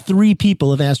 Like 3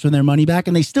 people have asked for their money back,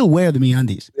 and they still wear the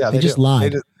MeUndies. Yeah, they just do.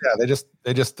 lied.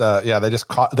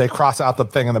 They cross out the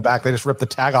thing in the back. They just rip the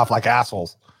tag off like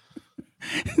assholes.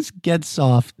 Get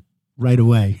soft right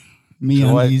away.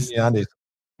 MeUndies. MeUndies.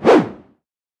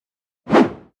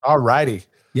 All righty.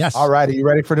 Yes. All righty. You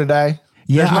ready for today?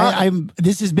 Yeah, There's not- I'm.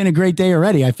 This has been a great day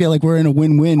already. I feel like we're in a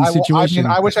win-win situation.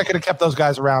 I wish I could have kept those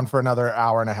guys around for another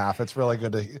hour and a half. It's really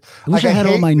good to. I wish I had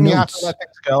all hate my when you have notes. to let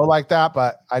things go like that,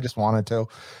 but I just wanted to.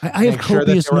 I have make sure that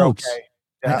copious they were notes. okay.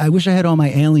 Yeah. I wish I had all my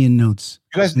alien notes.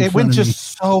 You guys, in it front went of me.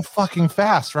 just so fucking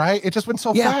fast, right? It just went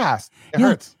so Yeah. fast. It Yeah.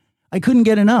 hurts. I couldn't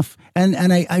get enough, and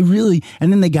I really,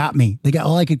 and then they got me. They got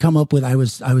all I could come up with. I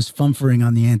was fumfering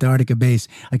on the Antarctica base.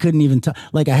 I couldn't even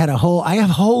like I have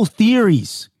whole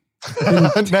theories.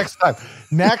 Next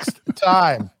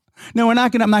time. No, I'm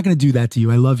not gonna do that to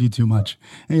you. I love you too much.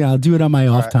 Yeah, I'll do it on my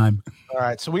off time. All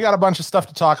right, so we got a bunch of stuff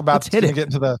to talk about. Let's hit Gonna it. get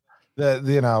into the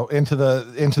into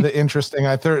the interesting.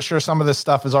 I'm sure some of this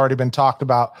stuff has already been talked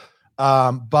about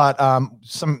But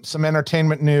some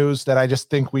entertainment news that I just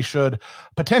think we should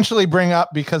potentially bring up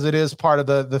because it is part of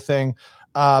the thing.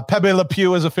 Pepe Le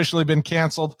Pew has officially been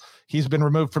canceled. He's been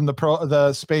removed from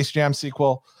the Space Jam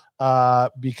sequel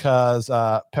because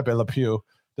Pepe Le Pew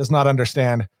does not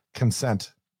understand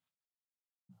consent.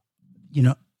 You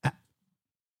know,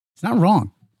 it's not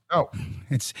wrong. No,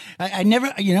 it's I never,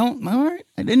 all right,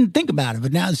 I didn't think about it,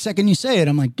 but now the second you say it,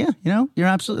 I'm like, yeah, you're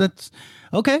absolutely, that's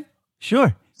okay,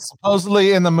 sure.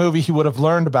 Supposedly in the movie, he would have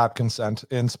learned about consent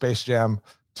in Space Jam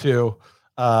 2,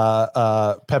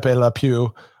 Pepe Le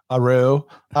Pew Aru,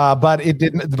 but it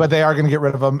didn't. But they are going to get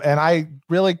rid of him, and I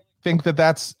really think that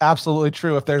that's absolutely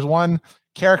true. If there's one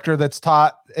character that's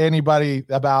taught anybody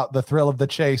about the thrill of the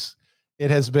chase, it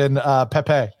has been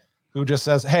Pepe, who just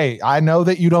says, "Hey, I know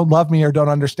that you don't love me or don't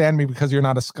understand me because you're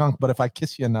not a skunk, but if I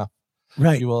kiss you enough,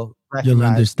 right, you'll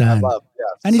understand." Love. Yeah.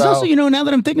 And he's also, now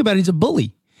that I'm thinking about it, he's a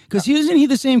bully. Because isn't he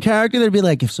the same character that'd be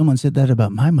like, if someone said that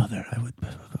about my mother, I would.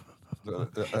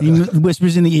 He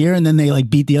whispers in the ear, and then they like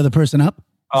beat the other person up.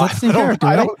 That's the same character,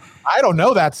 right? I don't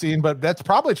know that scene, but that's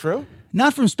probably true.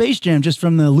 Not from Space Jam, just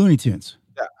from the Looney Tunes.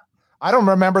 Yeah, I don't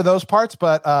remember those parts,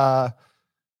 but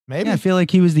maybe. Yeah, I feel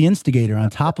like he was the instigator on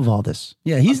top of all this.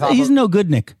 Yeah, he's no good,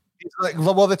 Nick. He's like,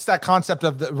 well, it's that concept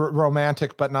of the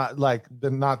romantic, but not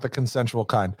the consensual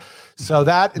kind. So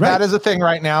that is a thing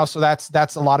right now. So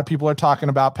that's a lot of people are talking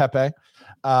about Pepe.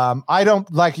 I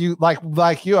don't like you. I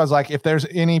was like, if there's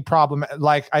any problem,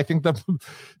 like I think if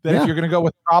you're going to go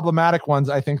with problematic ones,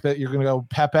 I think that you're going to go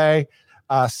Pepe,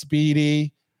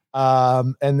 Speedy,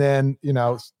 and then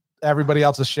everybody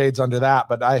else's shades under that.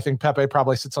 But I think Pepe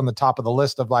probably sits on the top of the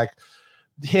list of like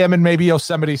him and maybe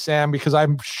Yosemite Sam, because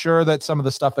I'm sure that some of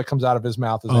the stuff that comes out of his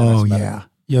mouth is yeah,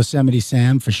 Yosemite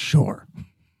Sam for sure.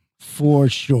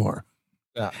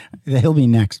 Yeah, he'll be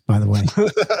next, by the way.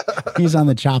 He's on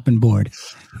the chopping board.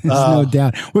 There's no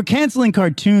doubt. We're canceling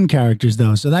cartoon characters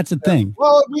though, so that's a thing.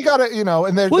 Well, we gotta,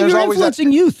 and there's you're always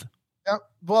influencing youth. Yeah.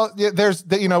 Well, there's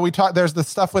we talk. There's the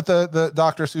stuff with the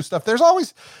Dr. Seuss stuff. There's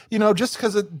always, just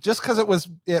because it was,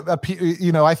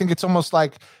 I think it's almost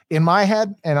like in my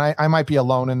head, and I might be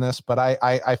alone in this, but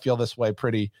I feel this way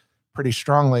pretty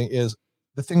strongly. Is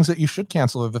the things that you should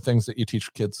cancel are the things that you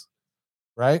teach kids,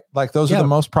 right? Like those are the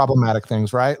most problematic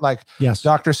things, right? Like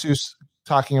Dr. Seuss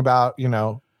talking about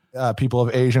people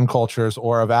of Asian cultures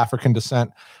or of African descent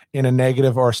in a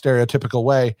negative or stereotypical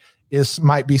way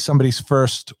might be somebody's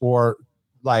first or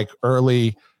like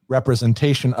early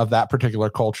representation of that particular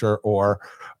culture or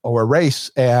race,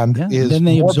 and then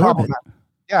they absorb it.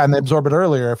 Yeah, and they absorb it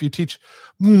earlier. If you teach,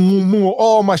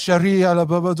 oh my Sharia,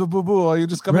 you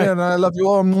just come in and I love you.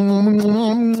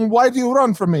 Why do you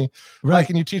run from me? Right. Like,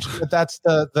 and you teach that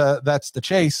that's the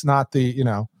chase, not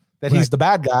the that he's the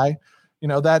bad guy.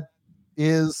 That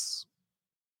is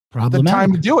the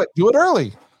time to do it. Do it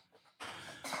early.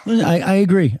 I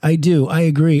agree. I do. I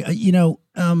agree.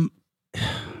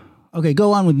 Okay,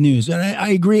 go on with news. I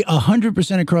agree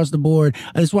 100% across the board.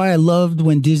 That's why I loved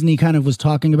when Disney kind of was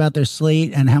talking about their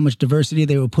slate and how much diversity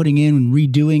they were putting in and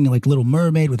redoing, like Little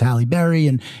Mermaid with Halle Berry.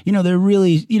 And, they're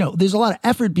really, there's a lot of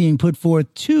effort being put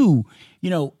forth to,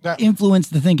 influence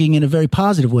the thinking in a very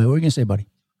positive way. What are you going to say, buddy?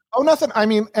 Oh, nothing. I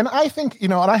mean, and I think,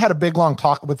 and I had a big, long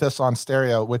talk with this on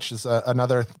Stereo, which is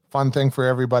another fun thing for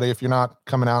everybody. If you're not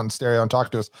coming out in Stereo and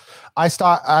talk to us, I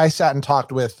sat and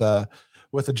talked with a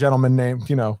gentleman named,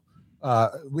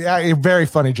 a very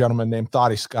funny gentleman named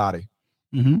Thoughty Scotty,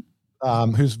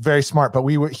 who's very smart, but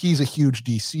he's a huge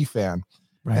DC fan.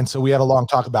 Right. And so we had a long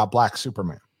talk about Black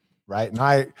Superman. Right.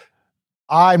 And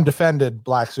I'm defended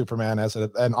Black Superman as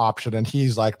an option. And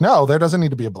he's like, no, there doesn't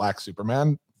need to be a Black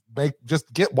Superman.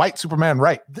 Just get white Superman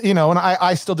right. And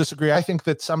I still disagree. I think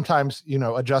that sometimes,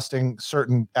 adjusting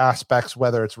certain aspects,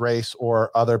 whether it's race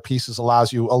or other pieces,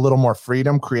 allows you a little more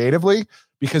freedom creatively,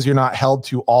 because you're not held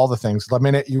to all the things. The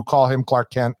minute you call him Clark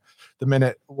Kent, the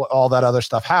minute all that other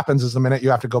stuff happens is the minute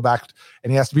you have to go back,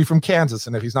 and he has to be from Kansas.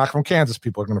 And if he's not from Kansas,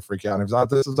 people are going to freak out.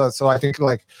 So I think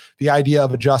like the idea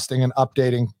of adjusting and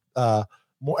updating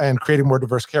more and creating more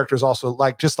diverse characters also,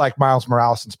 just like Miles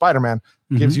Morales and Spider-Man,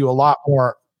 gives you a lot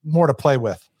more to play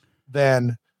with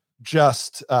than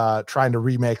just trying to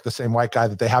remake the same white guy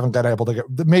that they haven't been able to get.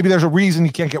 Maybe there's a reason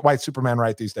you can't get white Superman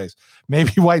right these days.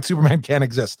 Maybe white Superman can't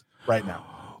exist right now.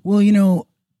 Well,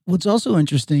 what's also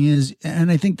interesting is,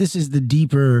 and I think this is the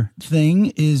deeper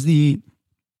thing, is the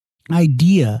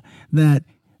idea that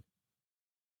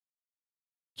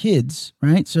kids,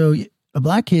 right? So a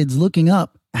black kid's looking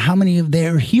up how many of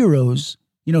their heroes,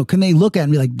 can they look at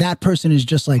and be like, that person is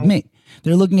just like me?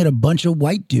 They're looking at a bunch of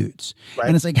white dudes. Right.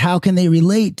 And it's like, how can they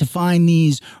relate to find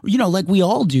these, like we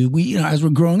all do. We, as we're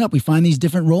growing up, we find these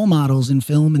different role models in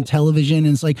film and television.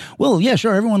 And it's like, well, yeah,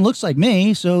 sure, everyone looks like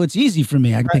me, so it's easy for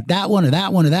me. I can pick that one or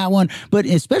that one or that one. But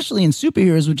especially in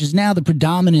superheroes, which is now the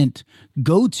predominant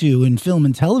go-to in film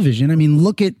and television. I mean,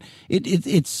 look at it.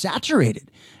 It's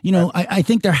saturated. I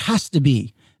think there has to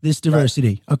be this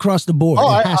diversity across the board.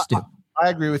 It has to. I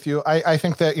agree with you. I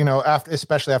think that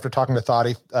especially after talking to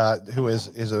Thadi, who is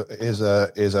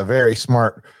a very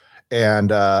smart and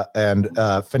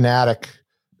fanatic,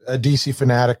 a DC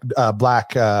fanatic,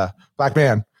 black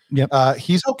man. Yep.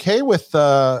 He's okay with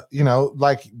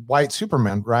like white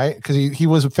Superman, right? Because he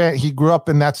was a fan. He grew up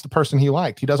and that's the person he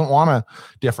liked. He doesn't want a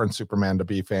different Superman to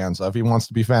be fans of. He wants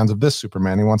to be fans of this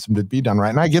Superman. He wants him to be done right.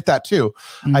 And I get that too.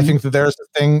 Mm-hmm. I think that there's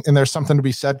a thing and there's something to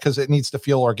be said because it needs to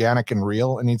feel organic and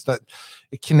real.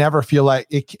 It can never feel like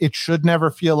it should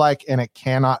never feel like, and it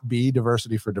cannot be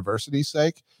diversity for diversity's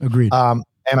sake. Agreed.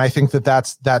 And I think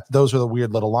that those are the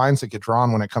weird little lines that get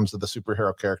drawn when it comes to the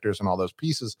superhero characters and all those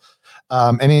pieces.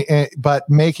 But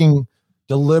making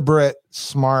deliberate,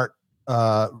 smart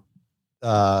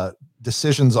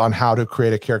decisions on how to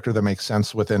create a character that makes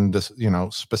sense within this,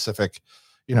 specific,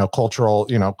 cultural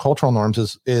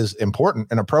norms is important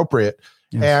and appropriate.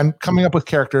 Yes. And coming up with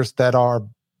characters that are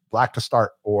Black to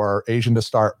start, or Asian to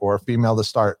start, or female to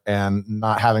start, and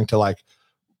not having to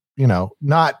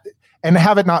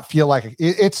have it not feel like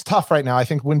it's tough right now. I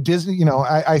think when Disney,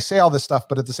 I say all this stuff,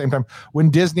 but at the same time, when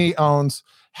Disney owns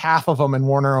half of them and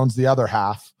Warner owns the other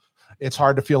half, it's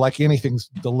hard to feel like anything's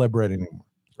deliberate anymore.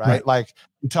 Right. Like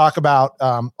we talk about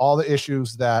all the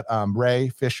issues that Ray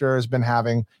Fisher has been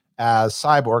having as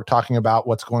Cyborg, talking about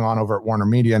what's going on over at Warner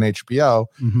Media and HBO,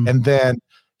 and then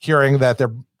hearing that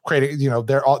they're creating,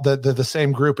 they're all the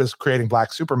same group is creating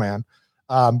Black Superman,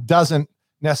 doesn't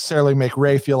necessarily make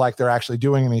Ray feel like they're actually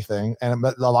doing anything. And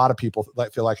a lot of people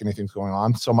feel like anything's going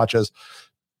on, so much as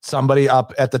somebody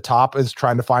up at the top is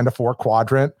trying to find a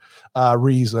 4-quadrant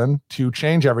reason to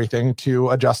change everything to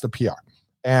adjust the PR.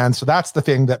 And so that's the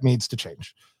thing that needs to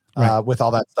change with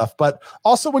all that stuff. But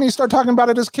also when you start talking about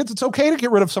it as kids, it's okay to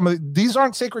get rid of some of these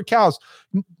aren't sacred cows.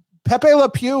 Pepe Le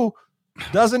Pew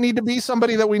doesn't need to be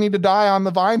somebody that we need to die on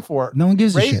the vine for. No one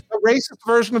gives a shit. The racist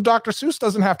version of Dr. Seuss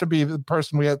doesn't have to be the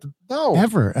person we have to know.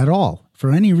 Ever at all,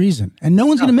 for any reason. And no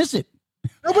one's going to miss it.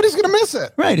 Nobody's going to miss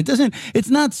it. Right. It's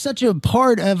not such a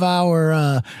part of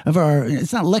our,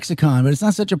 it's not lexicon, but it's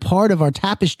not such a part of our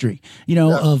tapestry,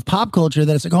 of pop culture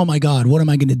that it's like, oh my God, what am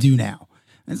I going to do now?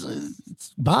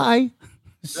 It's bye.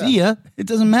 See ya. It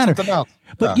doesn't matter. But,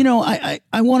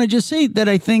 I want to just say that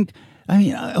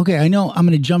okay, I know I'm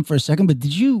going to jump for a second, but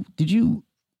did you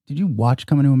watch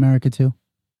Coming to America too?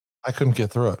 I couldn't get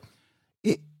through it.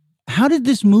 How did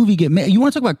this movie get made? You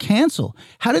want to talk about cancel?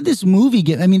 How did this movie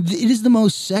get? I mean, it is the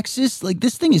most sexist. Like,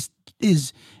 this thing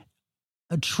is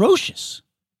atrocious.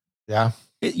 Yeah.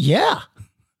 Yeah.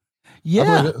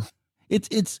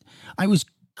 It's. I was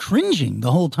cringing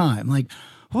the whole time. Like,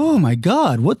 oh my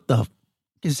God, what the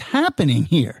is happening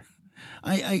here?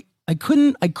 I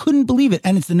couldn't believe it.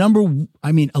 And it's the number.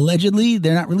 I mean, allegedly,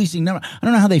 they're not releasing number. I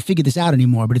don't know how they figured this out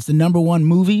anymore, but it's the #1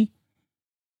 movie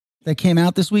that came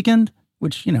out this weekend.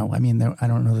 Which, I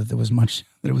don't know that there was much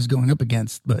that it was going up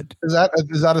against, but is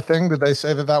that a thing? Did they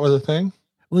say that was a thing?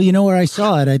 Well, where I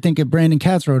saw it, I think Brandon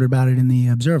Katz wrote about it in the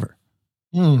Observer.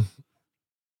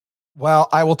 Well,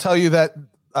 I will tell you that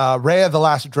Raya the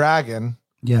Last Dragon,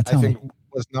 I think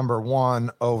was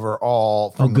 #1 overall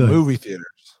from the movie theaters.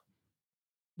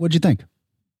 What'd you think?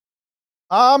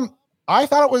 I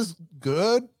thought it was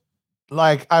good.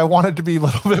 Like, I wanted to be a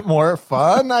little bit more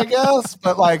fun, I guess,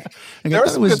 but there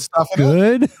was some good stuff in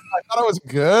it. I thought it was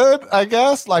good, I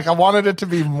guess. Like, I wanted it to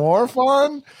be more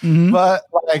fun, but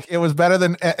it was better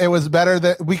than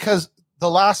because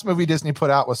the last movie Disney put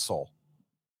out was Soul,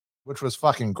 which was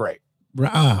fucking great.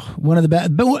 One of the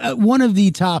best, but one of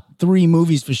the top 3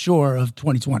 movies for sure of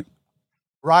 2020.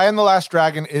 Raya and the Last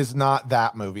Dragon is not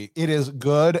that movie. It is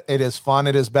good. It is fun.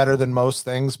 It is better than most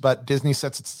things, but Disney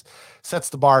sets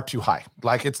the bar too high.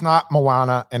 Like, it's not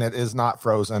Moana and it is not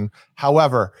Frozen.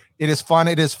 However, it is fun.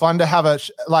 It is fun to have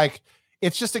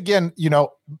it's just, again,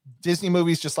 Disney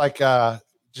movies, just like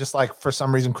for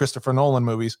some reason, Christopher Nolan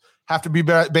movies have to be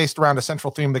based around a central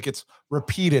theme that gets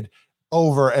repeated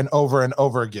over and over and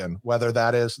over again, whether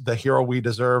that is the hero we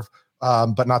deserve,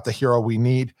 but not the hero we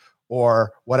need,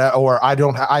 or whatever, or I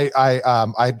don't have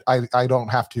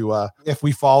to, if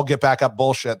we fall, get back up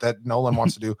bullshit that Nolan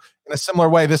wants to do. In a similar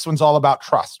way, this one's all about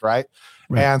trust, right?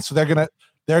 And so they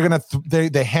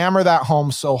hammer that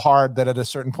home so hard that at a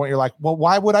certain point you're like, well,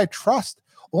 why would I trust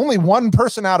only one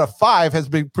person out of 5 has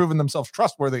been proven themselves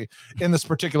trustworthy in this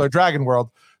particular dragon world.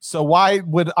 So why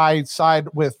would I side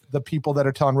with the people that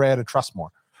are telling Rhea to trust more?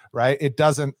 Right? It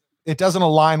doesn't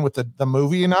align with the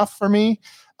movie enough for me,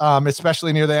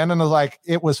 especially near the end. And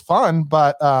it was fun,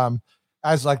 but I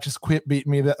was like, just quit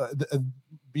beating me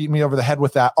beat me over the head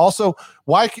with that. Also,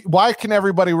 why can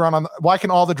everybody why can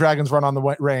all the dragons run on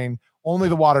the rain? Only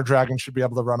the water dragons should be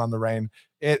able to run on the rain.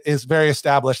 It is very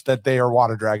established that they are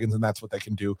water dragons and that's what they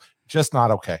can do. Just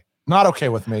not okay. Not okay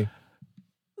with me.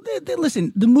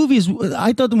 Listen,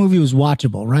 I thought the movie was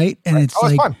watchable, right? And it's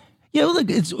fun. Yeah, look,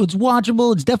 it's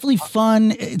watchable. It's definitely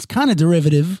fun. It's kind of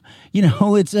derivative.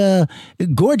 It's a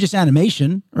gorgeous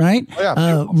animation, right? Oh,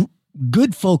 yeah,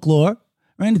 good folklore.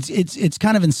 Right, it's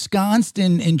kind of ensconced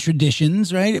in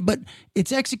traditions, right? But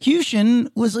its execution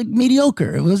was like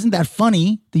mediocre. It wasn't that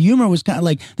funny. The humor was kind of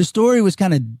like the story was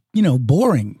kind of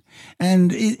boring,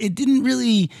 and it didn't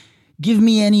really give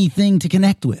me anything to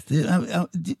connect with.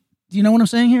 Do you know what I'm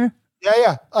saying here?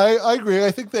 Yeah, I agree.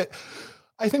 I think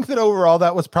that overall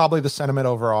that was probably the sentiment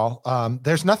overall.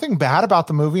 There's nothing bad about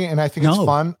the movie, and I think it's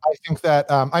fun. I think that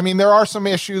there are some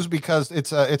issues because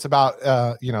it's about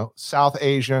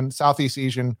Southeast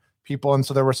Asian people, and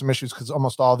so there were some issues because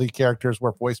almost all the characters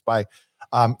were voiced by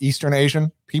Eastern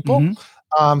Asian people.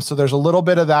 Mm-hmm. So there's a little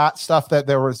bit of that stuff that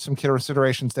there were some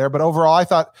considerations there, but overall, I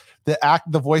thought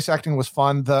the voice acting was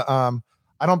fun.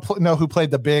 I don't know who played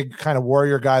the big kind of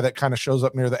warrior guy that kind of shows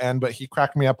up near the end, but he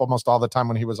cracked me up almost all the time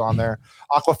when he was on there.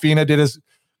 Awkwafina did as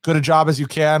good a job as you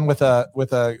can with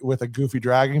a goofy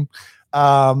dragon.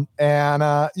 I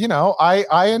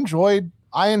enjoyed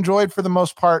for the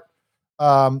most part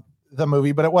the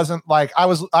movie, but it wasn't like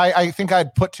I think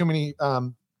I'd put too many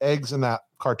eggs in that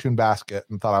cartoon basket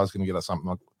and thought I was going to get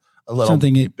something a little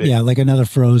something big. Yeah, like another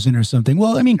Frozen or something.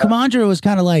 Well, I mean, Kamandra was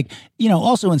kind of like,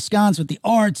 also ensconced with the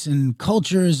arts and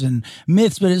cultures and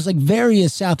myths, but it's like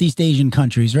various Southeast Asian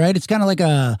countries, right? It's kind of like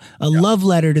a love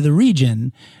letter to the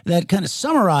region that kind of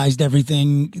summarized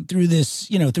everything through this,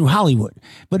 through Hollywood.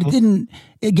 But it didn't,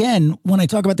 again, when I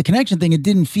talk about the connection thing, it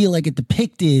didn't feel like it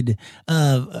depicted,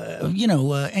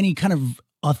 any kind of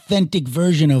authentic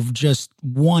version of just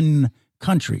one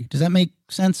country. Does that make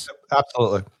sense?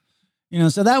 Absolutely.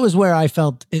 So that was where I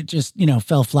felt it just,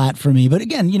 fell flat for me. But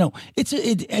again,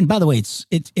 and by the way,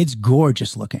 it's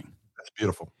gorgeous looking. That's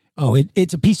beautiful. Oh,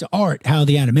 it's a piece of art, how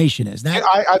the animation is.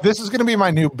 That this is going to be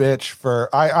my new bitch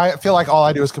I feel like all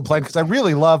I do is complain because I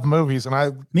really love movies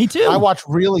me too. I watch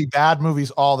really bad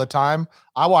movies all the time.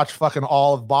 I watch fucking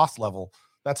all of Boss Level.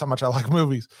 That's how much I like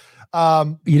movies.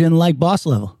 You didn't like Boss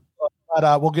Level.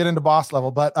 But we'll get into Boss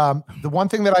Level. But the one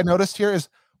thing that I noticed here is,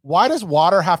 why does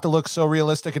water have to look so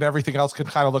realistic and everything else can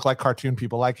kind of look like cartoon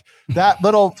people? Like that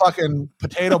little fucking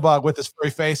potato bug with his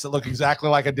furry face that looked exactly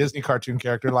like a Disney cartoon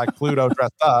character, like Pluto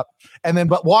dressed up.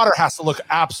 But water has to look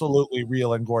absolutely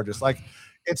real and gorgeous. Like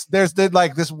there's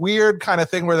this weird kind of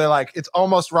thing where they're like, it's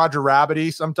almost Roger Rabbit-y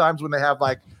sometimes when they have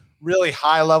like really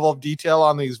high level of detail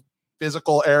on these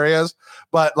physical areas,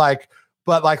 but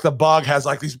the bug has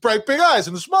like these bright big eyes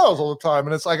and smiles all the time,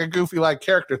 and it's like a goofy like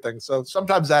character thing. So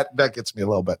sometimes that gets me a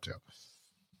little bit too.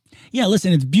 Yeah,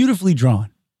 listen, it's beautifully drawn.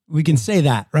 We can say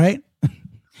that, right?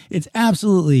 It's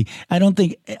absolutely. I don't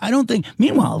think.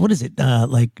 Meanwhile, what is it?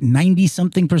 Like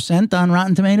 90-something% on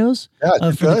Rotten Tomatoes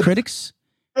for the critics.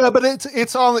 Yeah, but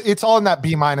it's all in that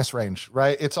B- range,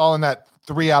 right? It's all in that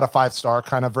 3 out of 5 star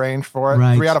kind of range for it.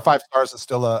 Right. 3 out of 5 stars is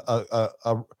still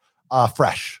a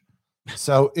fresh.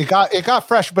 So it got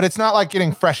fresh, but it's not like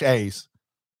getting fresh A's.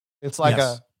 It's like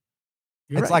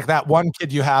like that one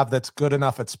kid you have that's good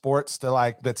enough at sports to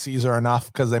like that Caesar enough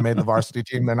because they made the varsity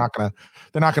team. They're not gonna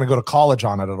go to college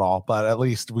on it at all. But at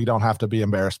least we don't have to be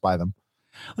embarrassed by them.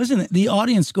 Listen, the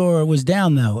audience score was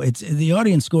down though. The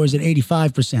audience score is at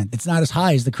 85%. It's not as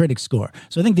high as the critic score.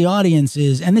 So I think the audience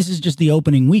is, and this is just the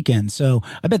opening weekend. So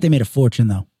I bet they made a fortune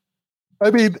though. I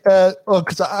mean,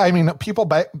 people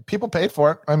paid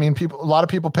for it. I mean, a lot of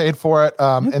people paid for it.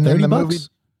 And then the $30. movie,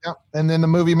 and then the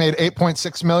movie made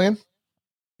 8.6 million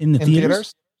in the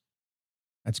theaters.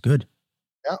 That's good.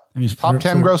 Yeah, I mean, top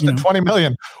 10 grossed at 20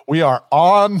 million. We're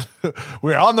on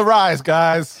the rise,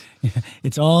 guys.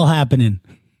 It's all happening.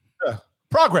 Yeah.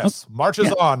 Progress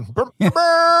marches on.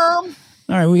 All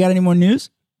right, we got any more news?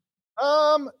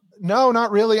 No, not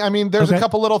really. I mean, there's a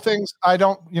couple little things I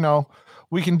don't,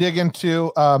 we can dig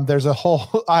into. There's a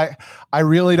whole, I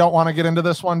really don't want to get into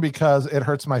this one because it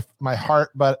hurts my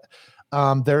heart, but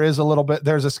there's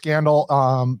a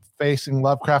scandal facing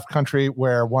Lovecraft Country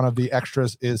where one of the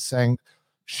extras is saying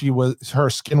her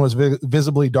skin was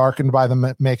visibly darkened by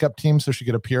the makeup team so she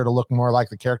could appear to look more like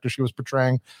the character she was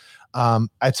portraying.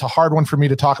 It's a hard one for me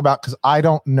to talk about because I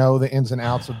don't know the ins and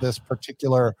outs of this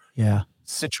particular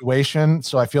situation.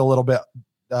 So I feel a little bit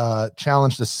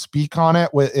challenged to speak on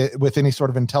it with any sort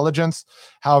of intelligence.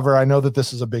 However, I know that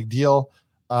this is a big deal.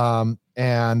 I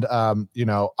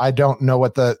don't know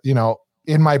what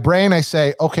in my brain, I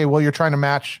say, okay, well, you're trying to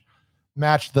match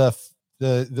the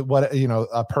what,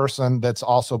 a person that's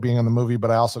also being in the movie,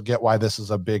 but I also get why this is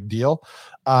a big deal.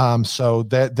 So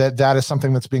that is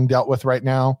something that's being dealt with right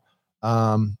now.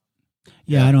 I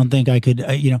don't think I could,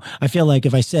 I feel like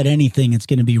if I said anything, it's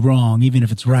going to be wrong, even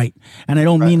if it's right. And I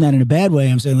don't mean that in a bad way.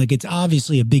 I'm saying like, it's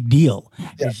obviously a big deal.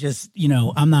 Yeah. It's just,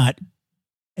 I'm not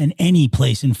in any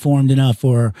place informed enough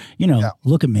or,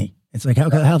 look at me. It's like, how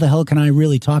the hell can I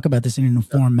really talk about this in an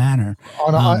informed manner?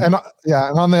 And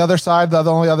on the other side, the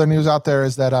only other news out there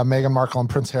is that Meghan Markle and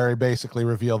Prince Harry basically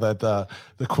reveal that the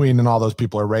Queen and all those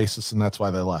people are racist, and that's why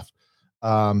they left.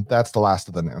 That's the last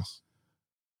of the news.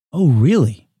 Oh,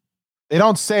 really? They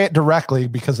don't say it directly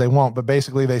because they won't, but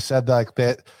basically they said like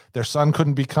that their son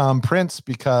couldn't become prince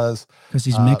because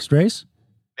he's mixed race.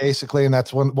 Basically, and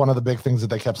that's one of the big things that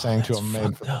they kept saying to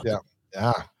him.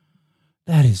 Yeah.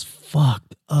 That is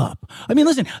fucked up. I mean,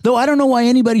 listen, though, I don't know why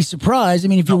anybody's surprised. I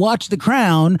mean, if you watch The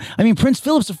Crown, I mean, Prince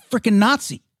Philip's a freaking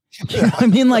Nazi. You know what I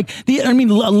mean? Like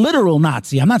a literal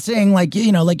Nazi. I'm not saying like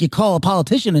you call a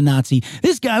politician a Nazi.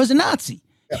 This guy was a Nazi.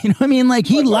 Yeah. You know what I mean? Like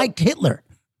he liked Hitler.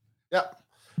 Yeah.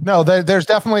 No, there's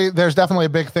definitely a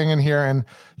big thing in here, and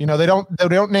they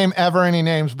don't name ever any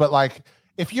names, but like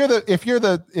if you're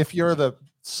the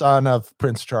son of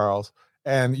Prince Charles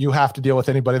and you have to deal with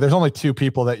anybody, there's only two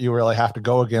people that you really have to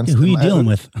go against. Who are you dealing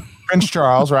with? Prince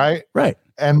Charles, right? Right.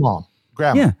 And mom,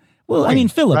 grandma. Yeah. Well, I mean,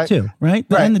 Philip right? too, right?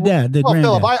 Right. And the dad, the granddad.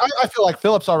 Philip, I feel like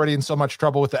Philip's already in so much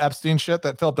trouble with the Epstein shit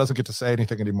that Philip doesn't get to say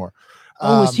anything anymore.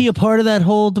 Was he a part of that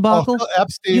whole debacle?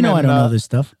 Epstein. I don't know this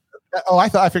stuff.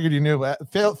 I figured you knew.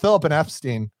 Philip and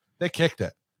Epstein, they kicked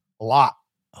it a lot.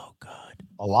 Oh God,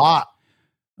 a lot.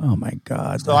 Oh my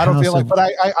God. So I don't feel like, but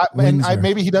I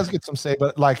maybe he does get some say.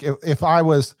 But like if I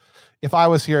was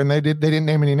here and they didn't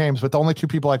name any names, but the only two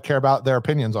people I'd care about their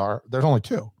opinions there's only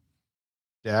two,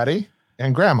 Daddy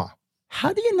and Grandma.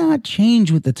 How do you not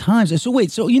change with the times? So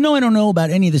wait, I don't know about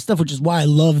any of this stuff, which is why I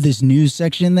love this news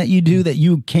section that you do, that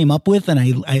you came up with, and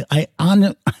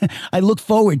I look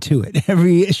forward to it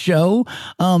every show.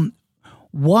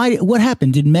 What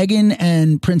happened? Did Meghan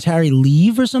and Prince Harry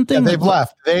leave or something? Yeah, they've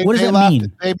left. What does that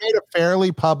mean? They made it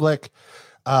fairly public.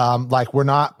 Like we're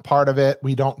not part of it.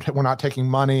 We're not taking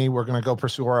money. We're going to go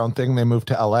pursue our own thing. They moved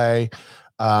to LA.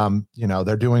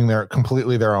 They're doing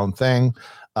completely their own thing.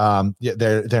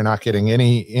 They're not getting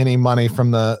any money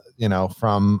from the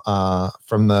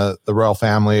royal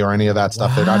family or any of that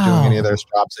stuff. Wow. They're not doing any of their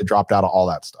jobs. They dropped out of all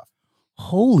that stuff.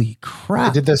 Holy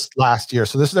crap. They did this last year.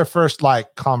 So this is their first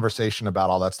conversation about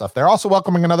all that stuff. They're also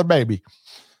welcoming another baby.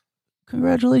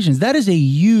 Congratulations. That is a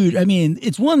huge,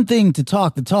 it's one thing to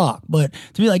talk the talk, but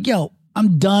to be like, yo,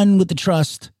 I'm done with the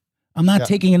trust. I'm not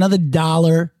taking another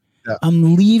dollar. Yeah.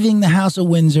 I'm leaving the House of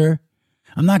Windsor.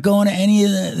 I'm not going to any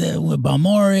of the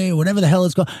Balmoral, whatever the hell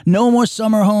it's called. No more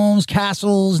summer homes,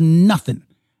 castles, nothing.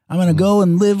 I'm going to go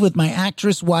and live with my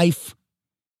actress wife.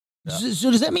 Yeah. So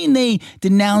does that mean they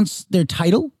denounce their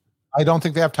title? I don't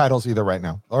think they have titles either right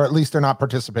now, or at least they're not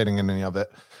participating in any of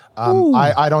it.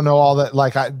 I don't know all that.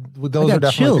 Those are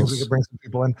definitely things we could bring some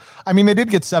people in. They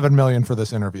did get $7 million for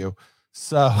this interview.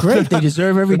 So great. They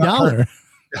deserve every dollar.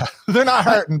 Yeah, they're not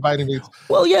hurting by any means.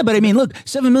 Well, yeah, but look,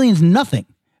 $7 million is nothing.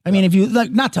 If you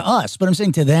not to us, but I'm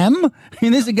saying to them.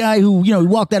 This is a guy who, he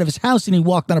walked out of his house and he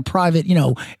walked on a private,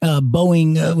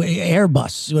 Boeing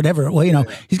Airbus, whatever. Well,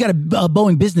 he's got a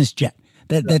Boeing business jet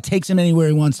that takes him anywhere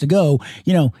he wants to go.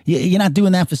 You're not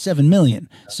doing that for $7 million.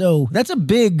 So that's a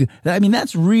big.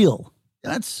 That's real.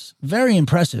 That's very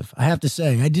impressive. I have to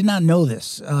say, I did not know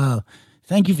this.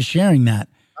 Thank you for sharing that.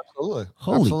 Absolutely.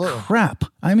 Holy crap.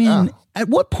 At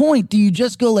what point do you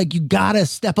just go you gotta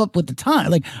step up with the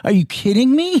time? Are you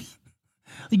kidding me?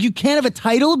 You can't have a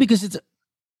title because it's.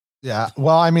 Yeah.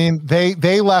 Well,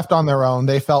 they left on their own.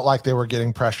 They felt like they were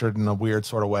getting pressured in a weird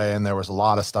sort of way. And there was a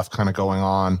lot of stuff kind of going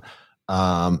on.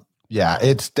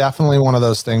 It's definitely one of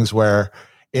those things where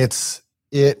it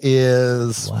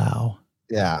is. Wow.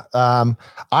 Yeah.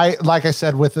 Like I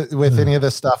said, with any of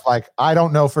this stuff, I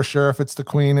don't know for sure if it's the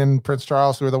Queen and Prince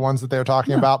Charles who are the ones that they're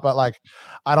talking about, but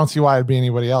I don't see why it'd be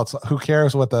anybody else. Who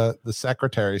cares what the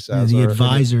secretary says? The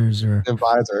advisors.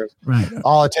 Right.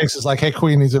 All it takes is hey,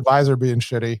 Queen, these advisor being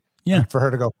shitty. Yeah. For her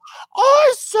to go,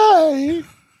 I say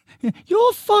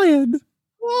you're fired.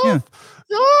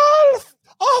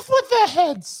 Off with their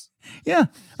heads. Yeah.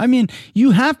 I mean,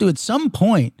 you have to at some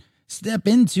point step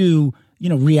into,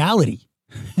 reality.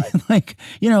 Like,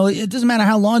 it doesn't matter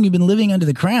how long you've been living under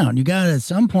the crown. You got to at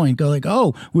some point go like,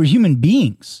 oh, we're human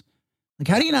beings. Like,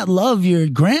 how do you not love your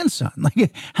grandson?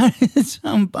 Like,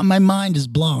 my mind is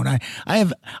blown.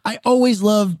 I always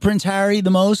loved Prince Harry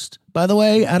the most, by the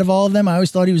way, out of all of them. I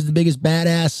always thought he was the biggest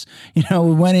badass.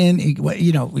 We went in,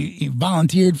 he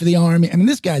volunteered for the army. I mean,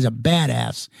 this guy's a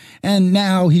badass. And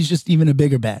now he's just even a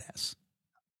bigger badass.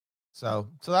 So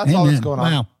that's all that's going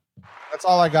on. Wow. That's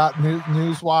all I got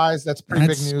news wise. That's pretty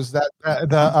big news. That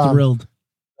Thrilled.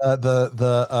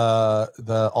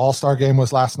 The All-Star game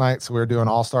was last night, so we were doing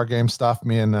All-Star game stuff.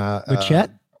 Me and with Chet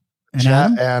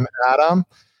and Adam.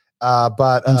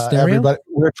 But everybody,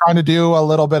 we were trying to do a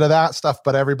little bit of that stuff,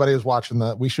 but everybody was watching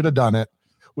we should have done it.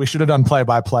 We should have done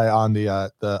play-by-play on the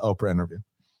Oprah interview.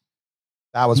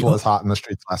 That was what was hot in the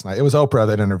streets last night. It was Oprah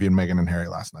that interviewed Meghan and Harry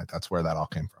last night. That's where that all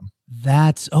came from.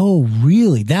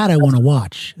 Really? That I want to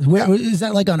watch. Is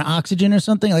that like on Oxygen or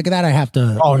something like that? I have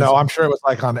to. Oh no, I'm sure it was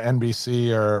like on NBC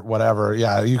or whatever.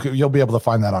 Yeah, you'll be able to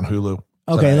find that on Hulu.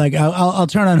 Okay, today. like I'll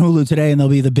turn on Hulu today, and there'll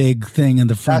be the big thing in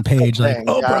the front page, like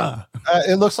Oprah. Yeah.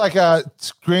 It looks like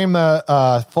Scream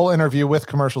the full interview with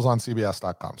commercials on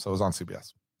CBS.com. So it was on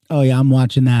CBS. Oh yeah, I'm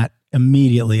watching that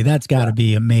immediately. That's got to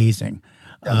be amazing.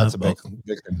 Yeah, that's a big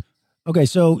thing. Okay,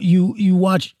 so you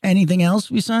watch anything else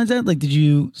besides that? Like, did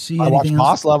you see anything else? I watched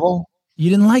Boss Level. You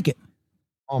didn't like it?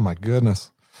 Oh my goodness.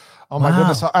 And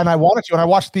I wanted to, and I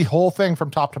watched the whole thing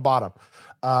from top to bottom.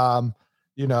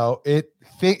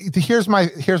 Here's my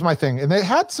thing. And they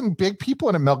had some big people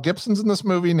in it. Mel Gibson's in this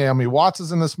movie. Naomi Watts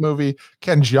is in this movie.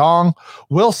 Ken Jeong,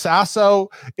 Will Sasso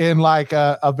in like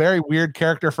a very weird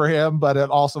character for him, but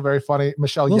it also very funny.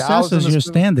 Michelle Yeoh. Will Sasso's your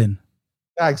stand-in.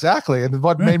 Yeah, exactly. And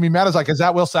what made me mad is like, is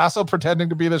that Will Sasso pretending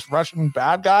to be this Russian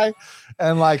bad guy?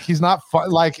 And like, he's not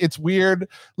fun. Like, it's weird.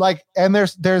 Like, and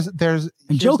there's and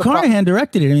Joe Carnahan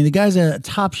directed it. I mean, the guy's a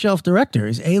top shelf director.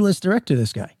 He's A-list director,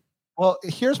 this guy. Well,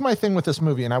 here's my thing with this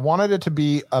movie. And I wanted it to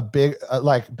be a big,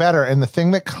 better. And the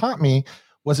thing that caught me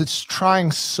was it's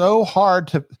trying so hard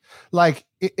to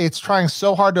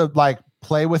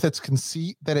play with its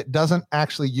conceit that it doesn't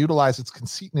actually utilize its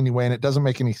conceit in any way. And it doesn't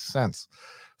make any sense.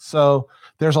 So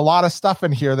there's a lot of stuff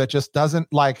in here that just doesn't,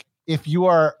 like, if you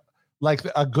are like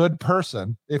a good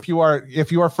person, if you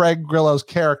are Frank Grillo's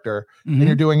character and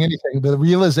you're doing anything, the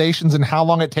realizations and how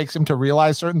long it takes him to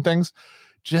realize certain things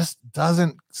just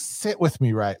doesn't sit with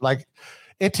me right. Like,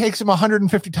 it takes him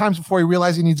 150 times before he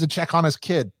realizes he needs to check on his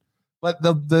kid. But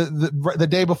the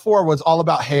day before was all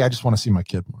about, hey, I just want to see my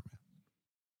kid more.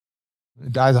 He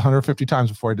dies 150 times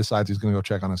before he decides he's going to go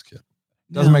check on his kid.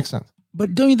 Doesn't make sense.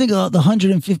 But don't you think the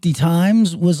 150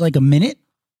 times was like a minute?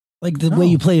 Like the way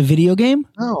you play a video game?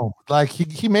 No, like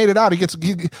he made it out.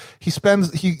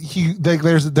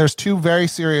 There's two very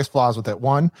serious flaws with it.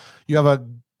 One, you have a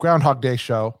Groundhog Day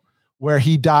show where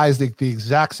he dies the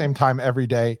exact same time every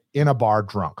day in a bar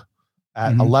drunk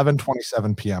at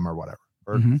 11:27 p.m. or whatever,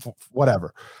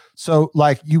 whatever. So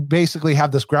like you basically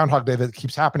have this Groundhog Day that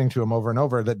keeps happening to him over and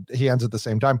over that he ends at the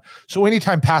same time. So any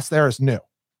time past there is new.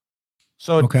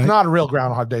 So it's not a real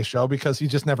Groundhog Day show because he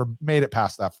just never made it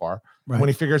past that far. Right. When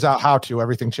he figures out how to,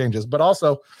 everything changes. But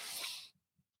also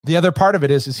the other part of it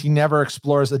is he never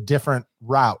explores a different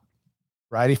route,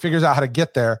 right? He figures out how to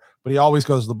get there, but he always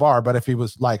goes to the bar. But if he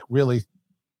was like really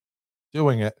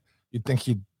doing it, you'd think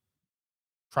he'd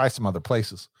try some other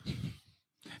places.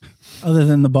 Other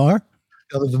than the bar?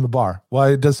 Other than the bar. Well,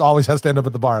 it just always has to end up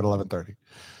at the bar at 11:30.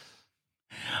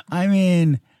 I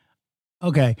mean...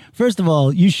 Okay, first of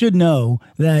all, you should know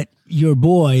that your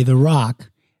boy, The Rock,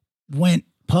 went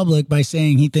public by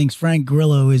saying he thinks Frank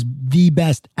Grillo is the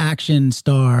best action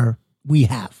star we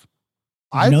have.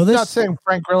 I'm not saying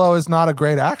Frank Grillo is not a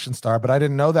great action star, but I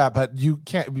didn't know that. But you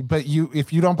can't. But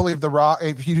if you don't believe The Rock,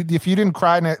 if you didn't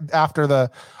cry after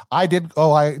I did.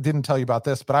 Oh, I didn't tell you about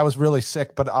this, but I was really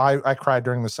sick. But I cried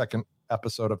during the second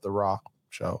episode of The Rock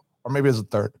show, or maybe it was the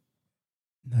third.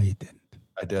 No, you didn't.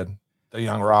 I did. The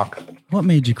young Rock. What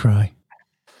made you cry?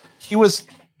 He was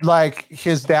like,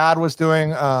 his dad was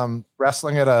doing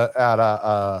wrestling at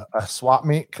a swap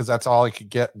meet because that's all he could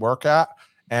get work at.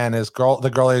 And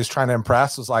the girl he was trying to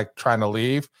impress was like trying to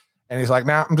leave. And he's like,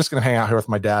 nah, I'm just going to hang out here with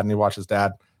my dad. And he watched his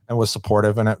dad and was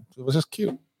supportive. And it was just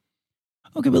cute.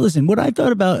 Okay, but listen, what I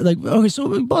thought about,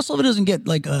 so Boss Level doesn't get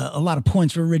like a lot of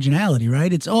points for originality,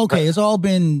 right? It's okay. Right. It's all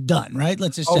been done, right?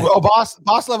 Let's just say.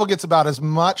 Boss Level gets about as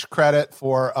much credit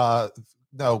for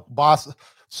Boss.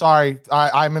 Sorry,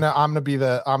 I'm gonna be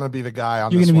the guy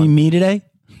on. You're gonna be me today.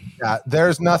 Yeah,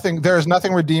 there's nothing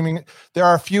redeeming. There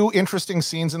are a few interesting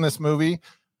scenes in this movie,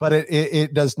 but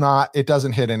it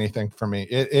doesn't hit anything for me.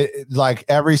 It like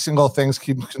every single thing's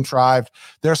contrived.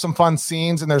 There's some fun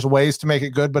scenes and there's ways to make it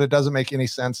good, but it doesn't make any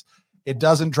sense. It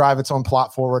doesn't drive its own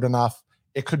plot forward enough.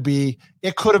 It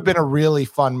could have been a really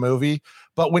fun movie,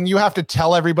 but when you have to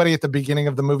tell everybody at the beginning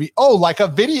of the movie, oh, like a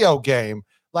video game,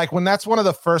 like when that's one of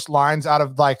the first lines out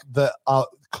of like the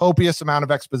copious amount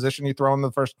of exposition you throw in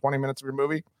the first 20 minutes of your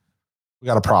movie, we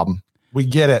got a problem. We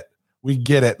get it.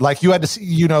 Like you had to see,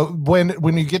 you know,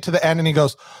 when you get to the end and he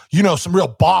goes, you know, some real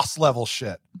boss level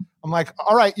shit. I'm like,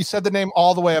 all right, you said the name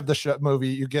all the way of the movie.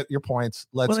 You get your points.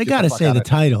 Well, they got to say the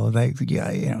title. Like,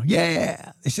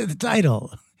 yeah, they said the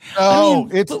title. No,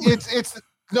 it's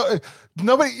no,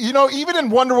 nobody, you know, even in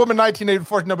Wonder Woman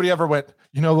 1984, nobody ever went,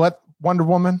 you know what, Wonder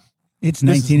Woman? It's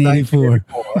 1984.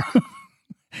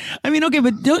 I mean, okay,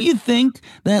 but don't you think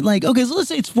that, like, okay, so let's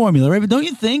say it's formula, right? But don't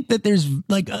you think that there's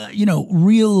like,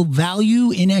 real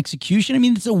value in execution? I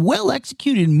mean, it's a well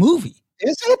executed movie.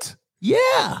 Is it?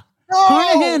 Yeah. No,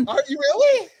 Carnahan, are you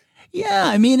really? Yeah,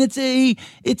 I mean,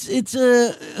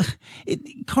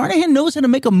 Carnahan knows how to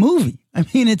make a movie. I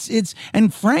mean,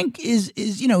 and Frank is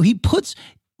he puts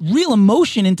real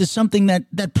emotion into something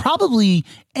that probably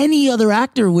any other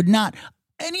actor would not.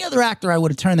 Any other actor, I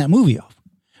would have turned that movie off.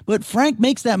 But Frank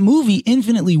makes that movie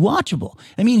infinitely watchable.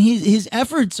 I mean, his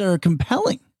efforts are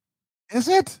compelling. Is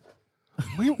it?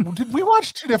 Did we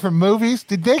watch two different movies?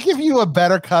 Did they give you a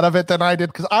better cut of it than I did?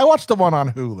 Because I watched the one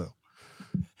on Hulu.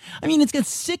 I mean, it's got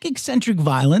sick, eccentric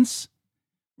violence,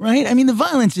 right? I mean, the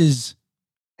violence is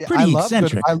pretty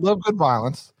eccentric. I love good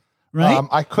violence. Right?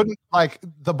 I couldn't, like,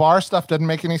 the bar stuff didn't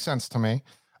make any sense to me.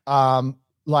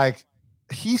 Like,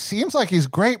 he seems like he's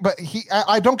great, but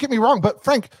I don't get me wrong, but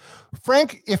Frank,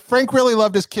 if Frank really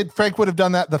loved his kid, Frank would have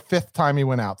done that the fifth time he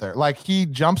went out there. Like, he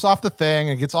jumps off the thing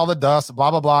and gets all the dust,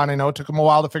 blah, blah, blah. And I know it took him a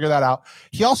while to figure that out.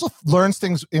 He also learns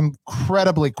things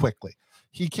incredibly quickly.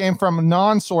 He came from a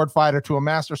non-sword fighter to a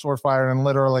master sword fighter in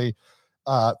literally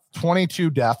 22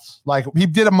 deaths. Like, he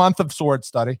did a month of sword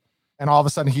study, and all of a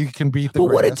sudden he can beat the But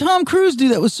what did Tom Cruise do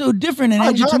that was so different in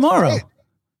Edge of Tomorrow? Great.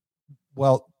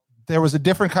 Well, there was a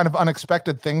different kind of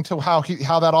unexpected thing to how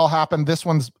that all happened. This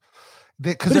one's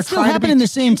because it still happened in the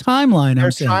same timeline.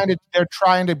 They're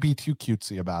trying to be too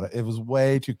cutesy about it. It was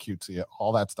way too cutesy,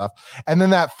 all that stuff. And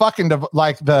then that fucking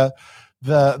like the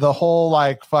whole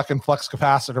like fucking flux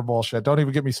capacitor bullshit. Don't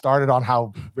even get me started on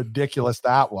how ridiculous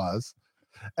that was.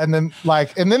 And then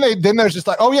then there's just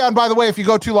like, oh yeah, and by the way, if you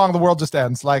go too long, the world just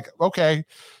ends. Like, okay,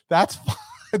 that's fine.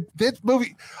 This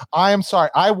movie, I am sorry.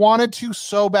 I wanted to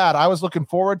so bad. I was looking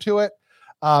forward to it.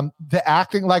 The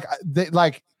acting,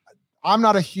 I'm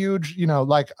not a huge, me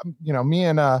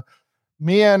and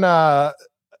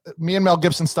Mel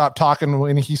Gibson stopped talking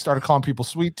when he started calling people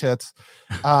sweet tits.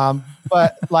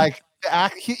 But like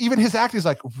even his acting is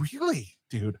like, really,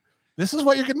 dude, this is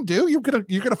what you're gonna do? You're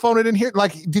gonna phone it in here?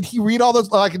 Like, did he read all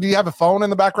those? Like, do you have a phone in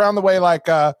the background the way like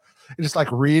just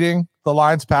like reading the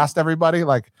lines past everybody?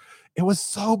 Like, it was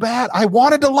so bad. I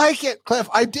wanted to like it, Cliff.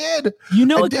 I did.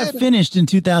 It got finished in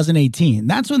 2018.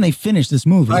 That's when they finished this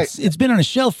movie. Right. It's been on a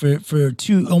shelf for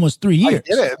almost 3 years. I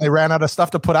did it. They ran out of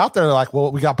stuff to put out there. They're like,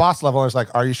 well, we got boss level. It's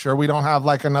like, are you sure we don't have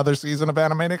like another season of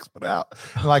Animaniacs put out?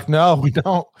 I'm like, no, we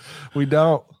don't. We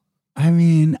don't. I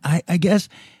mean, I guess.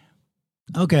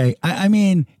 Okay. I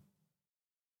mean,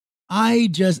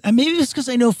 maybe it's because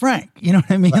I know Frank, you know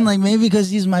what I mean? Right. Like, maybe because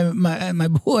he's my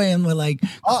boy and we're like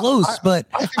close, but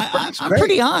I'm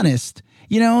pretty honest.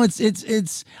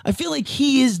 It's I feel like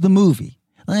he is the movie.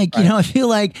 Like, right. I feel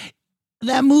like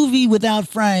that movie without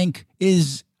Frank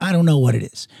is, I don't know what it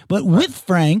is, but with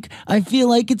Frank, I feel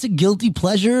like it's a guilty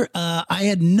pleasure. I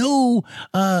had no,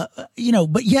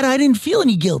 but yet I didn't feel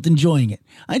any guilt enjoying it.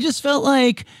 I just felt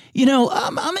like,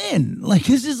 I'm in. Like,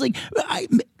 this is like,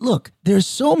 look, there's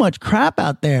so much crap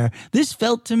out there. This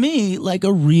felt to me like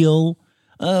a real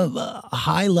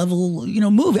high level,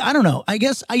 movie. I don't know. I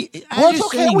guess it's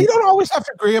okay. We don't always have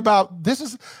to agree about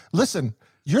this. Listen.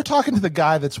 You're talking to the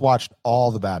guy that's watched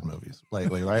all the bad movies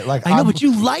lately, right? Like, I know, but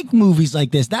you like movies like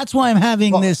this. That's why I'm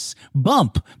having this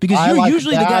bump, because you're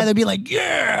usually the guy that'd be like,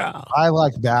 yeah. I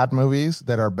like bad movies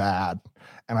that are bad,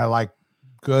 and I like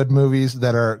good movies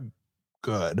that are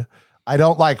good. I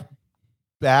don't like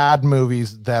bad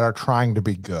movies that are trying to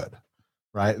be good,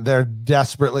 right? They're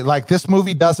desperately like, this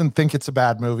movie doesn't think it's a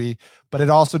bad movie, but it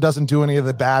also doesn't do any of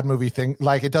the bad movie thing.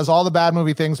 Like, it does all the bad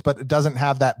movie things, but it doesn't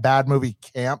have that bad movie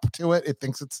camp to it. It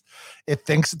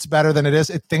thinks it's better than it is.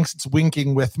 It thinks it's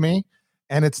winking with me,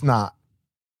 and it's not.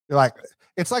 You're like,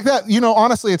 it's like that,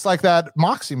 honestly, it's like that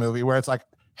Moxie movie where it's like,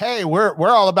 hey, we're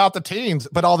all about the teens,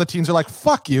 but all the teens are like,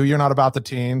 fuck you, you're not about the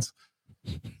teens.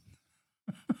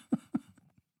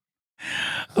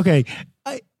 Okay.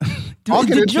 I'll get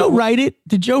Did into Joe it. write it?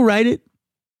 Did Joe write it?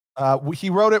 He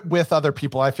wrote it with other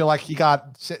people. I feel like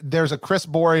there's a Chris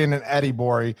Borey and an Eddie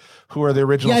Borey who are the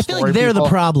original. Yeah, I feel like story they're people. the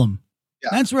problem. Yeah.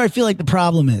 That's where I feel like the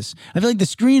problem is. I feel like the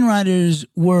screenwriters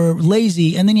were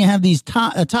lazy, and then you have these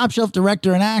a top shelf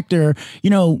director and actor,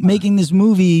 making this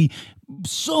movie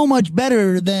so much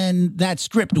better than that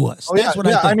script was. Oh, That's what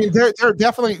I think. I mean, they're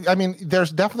definitely. I mean,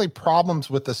 there's definitely problems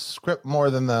with the script more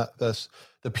than the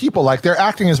people. Like, they're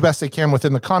acting as best they can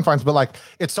within the confines, but like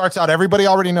it starts out, everybody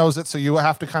already knows it, so you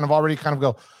have to kind of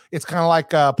go. It's kind of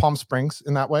like Palm Springs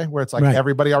in that way, where it's like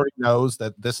everybody already knows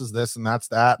that this is this and that's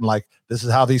that, and like this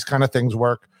is how these kind of things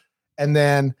work. And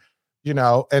then,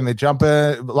 and they jump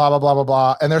in, blah blah blah blah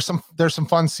blah. And there's some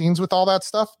fun scenes with all that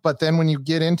stuff. But then when you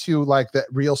get into like the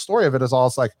real story of it, is all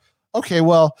it's like, okay,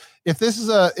 well, if this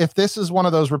is one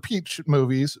of those repeat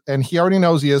movies, and he already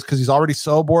knows he is, because he's already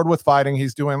so bored with fighting,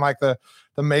 he's doing like the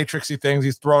matrixy things.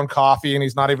 He's throwing coffee and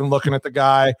he's not even looking at the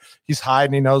guy. He's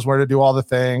hiding. He knows where to do all the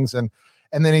things, and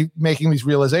then he making these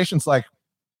realizations like,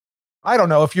 I don't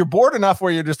know, if you're bored enough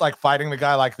where you're just like fighting the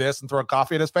guy like this and throwing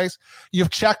coffee at his face, you've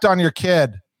checked on your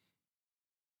kid.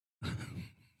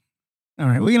 All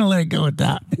right, we're going to let it go with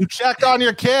that. You checked on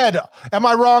your kid. Am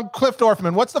I wrong, Cliff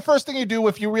Dorfman? What's the first thing you do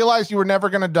if you realize you were never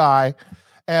going to die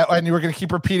and you were going to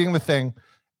keep repeating the thing?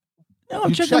 No,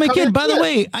 I'm checking on my kid. By the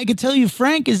way, I could tell you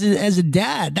Frank is as a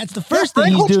dad. That's the first thing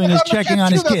Frank he's will doing is check checking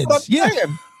on his kids. Yeah.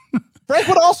 Frank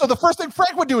would also, the first thing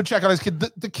Frank would do is check on his kid.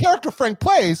 The character Frank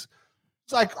plays,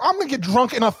 it's like, I'm going to get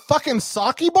drunk in a fucking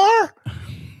sake bar.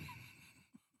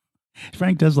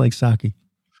 Frank does like sake.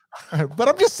 But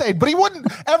I'm just saying, but he wouldn't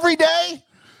every day.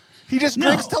 He just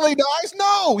drinks till he dies.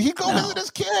 No, he'd go visit his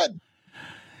kid.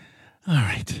 All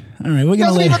right. We're He going to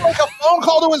doesn't let even make a phone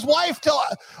call to his wife till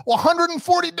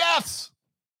 140 deaths.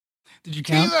 Did you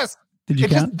count? Jesus. Did you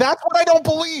count? That's what I don't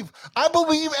believe. I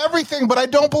believe everything, but I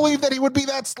don't believe that he would be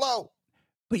that slow.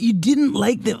 But you didn't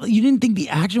like that. You didn't think the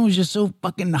action was just so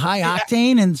fucking high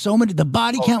octane and so much. The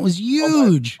body count was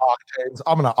huge. Octanes.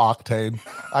 I'm gonna octane.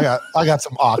 I got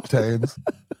some octanes.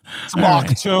 Some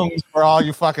octunes for all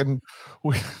you fucking.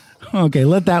 Okay,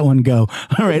 let that one go.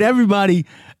 All right, everybody.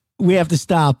 We have to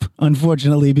stop,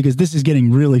 unfortunately, because this is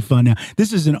getting really fun now.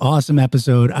 This is an awesome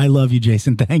episode. I love you,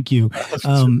 Jason. Thank you.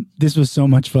 This was so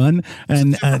much fun.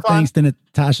 And thanks to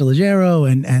Natasha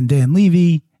Leggero and Dan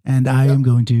Levy. And I am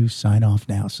going to sign off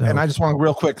now. So, and I just want a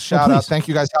real quick shout out. Thank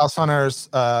you guys, House Hunters,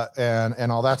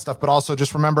 and all that stuff. But also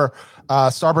just remember,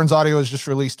 Starburns Audio has just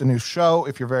released a new show.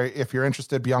 If you're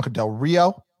interested, Bianca Del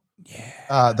Rio.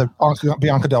 Yeah. The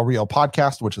Bianca Del Rio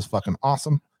podcast, which is fucking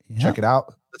awesome. Yeah. Check it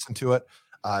out. Listen to it.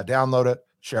 Download it.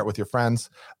 Share it with your friends.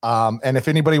 And if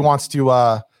anybody wants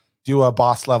to do a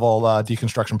boss level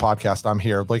deconstruction podcast, I'm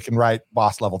here. We can write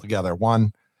boss level together,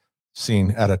 one scene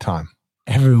at a time.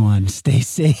 Everyone, stay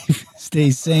safe, stay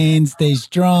sane, stay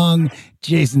strong.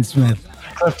 Jason Smith.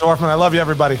 Cliff Dorfman, I love you,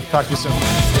 everybody. Talk to you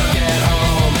soon.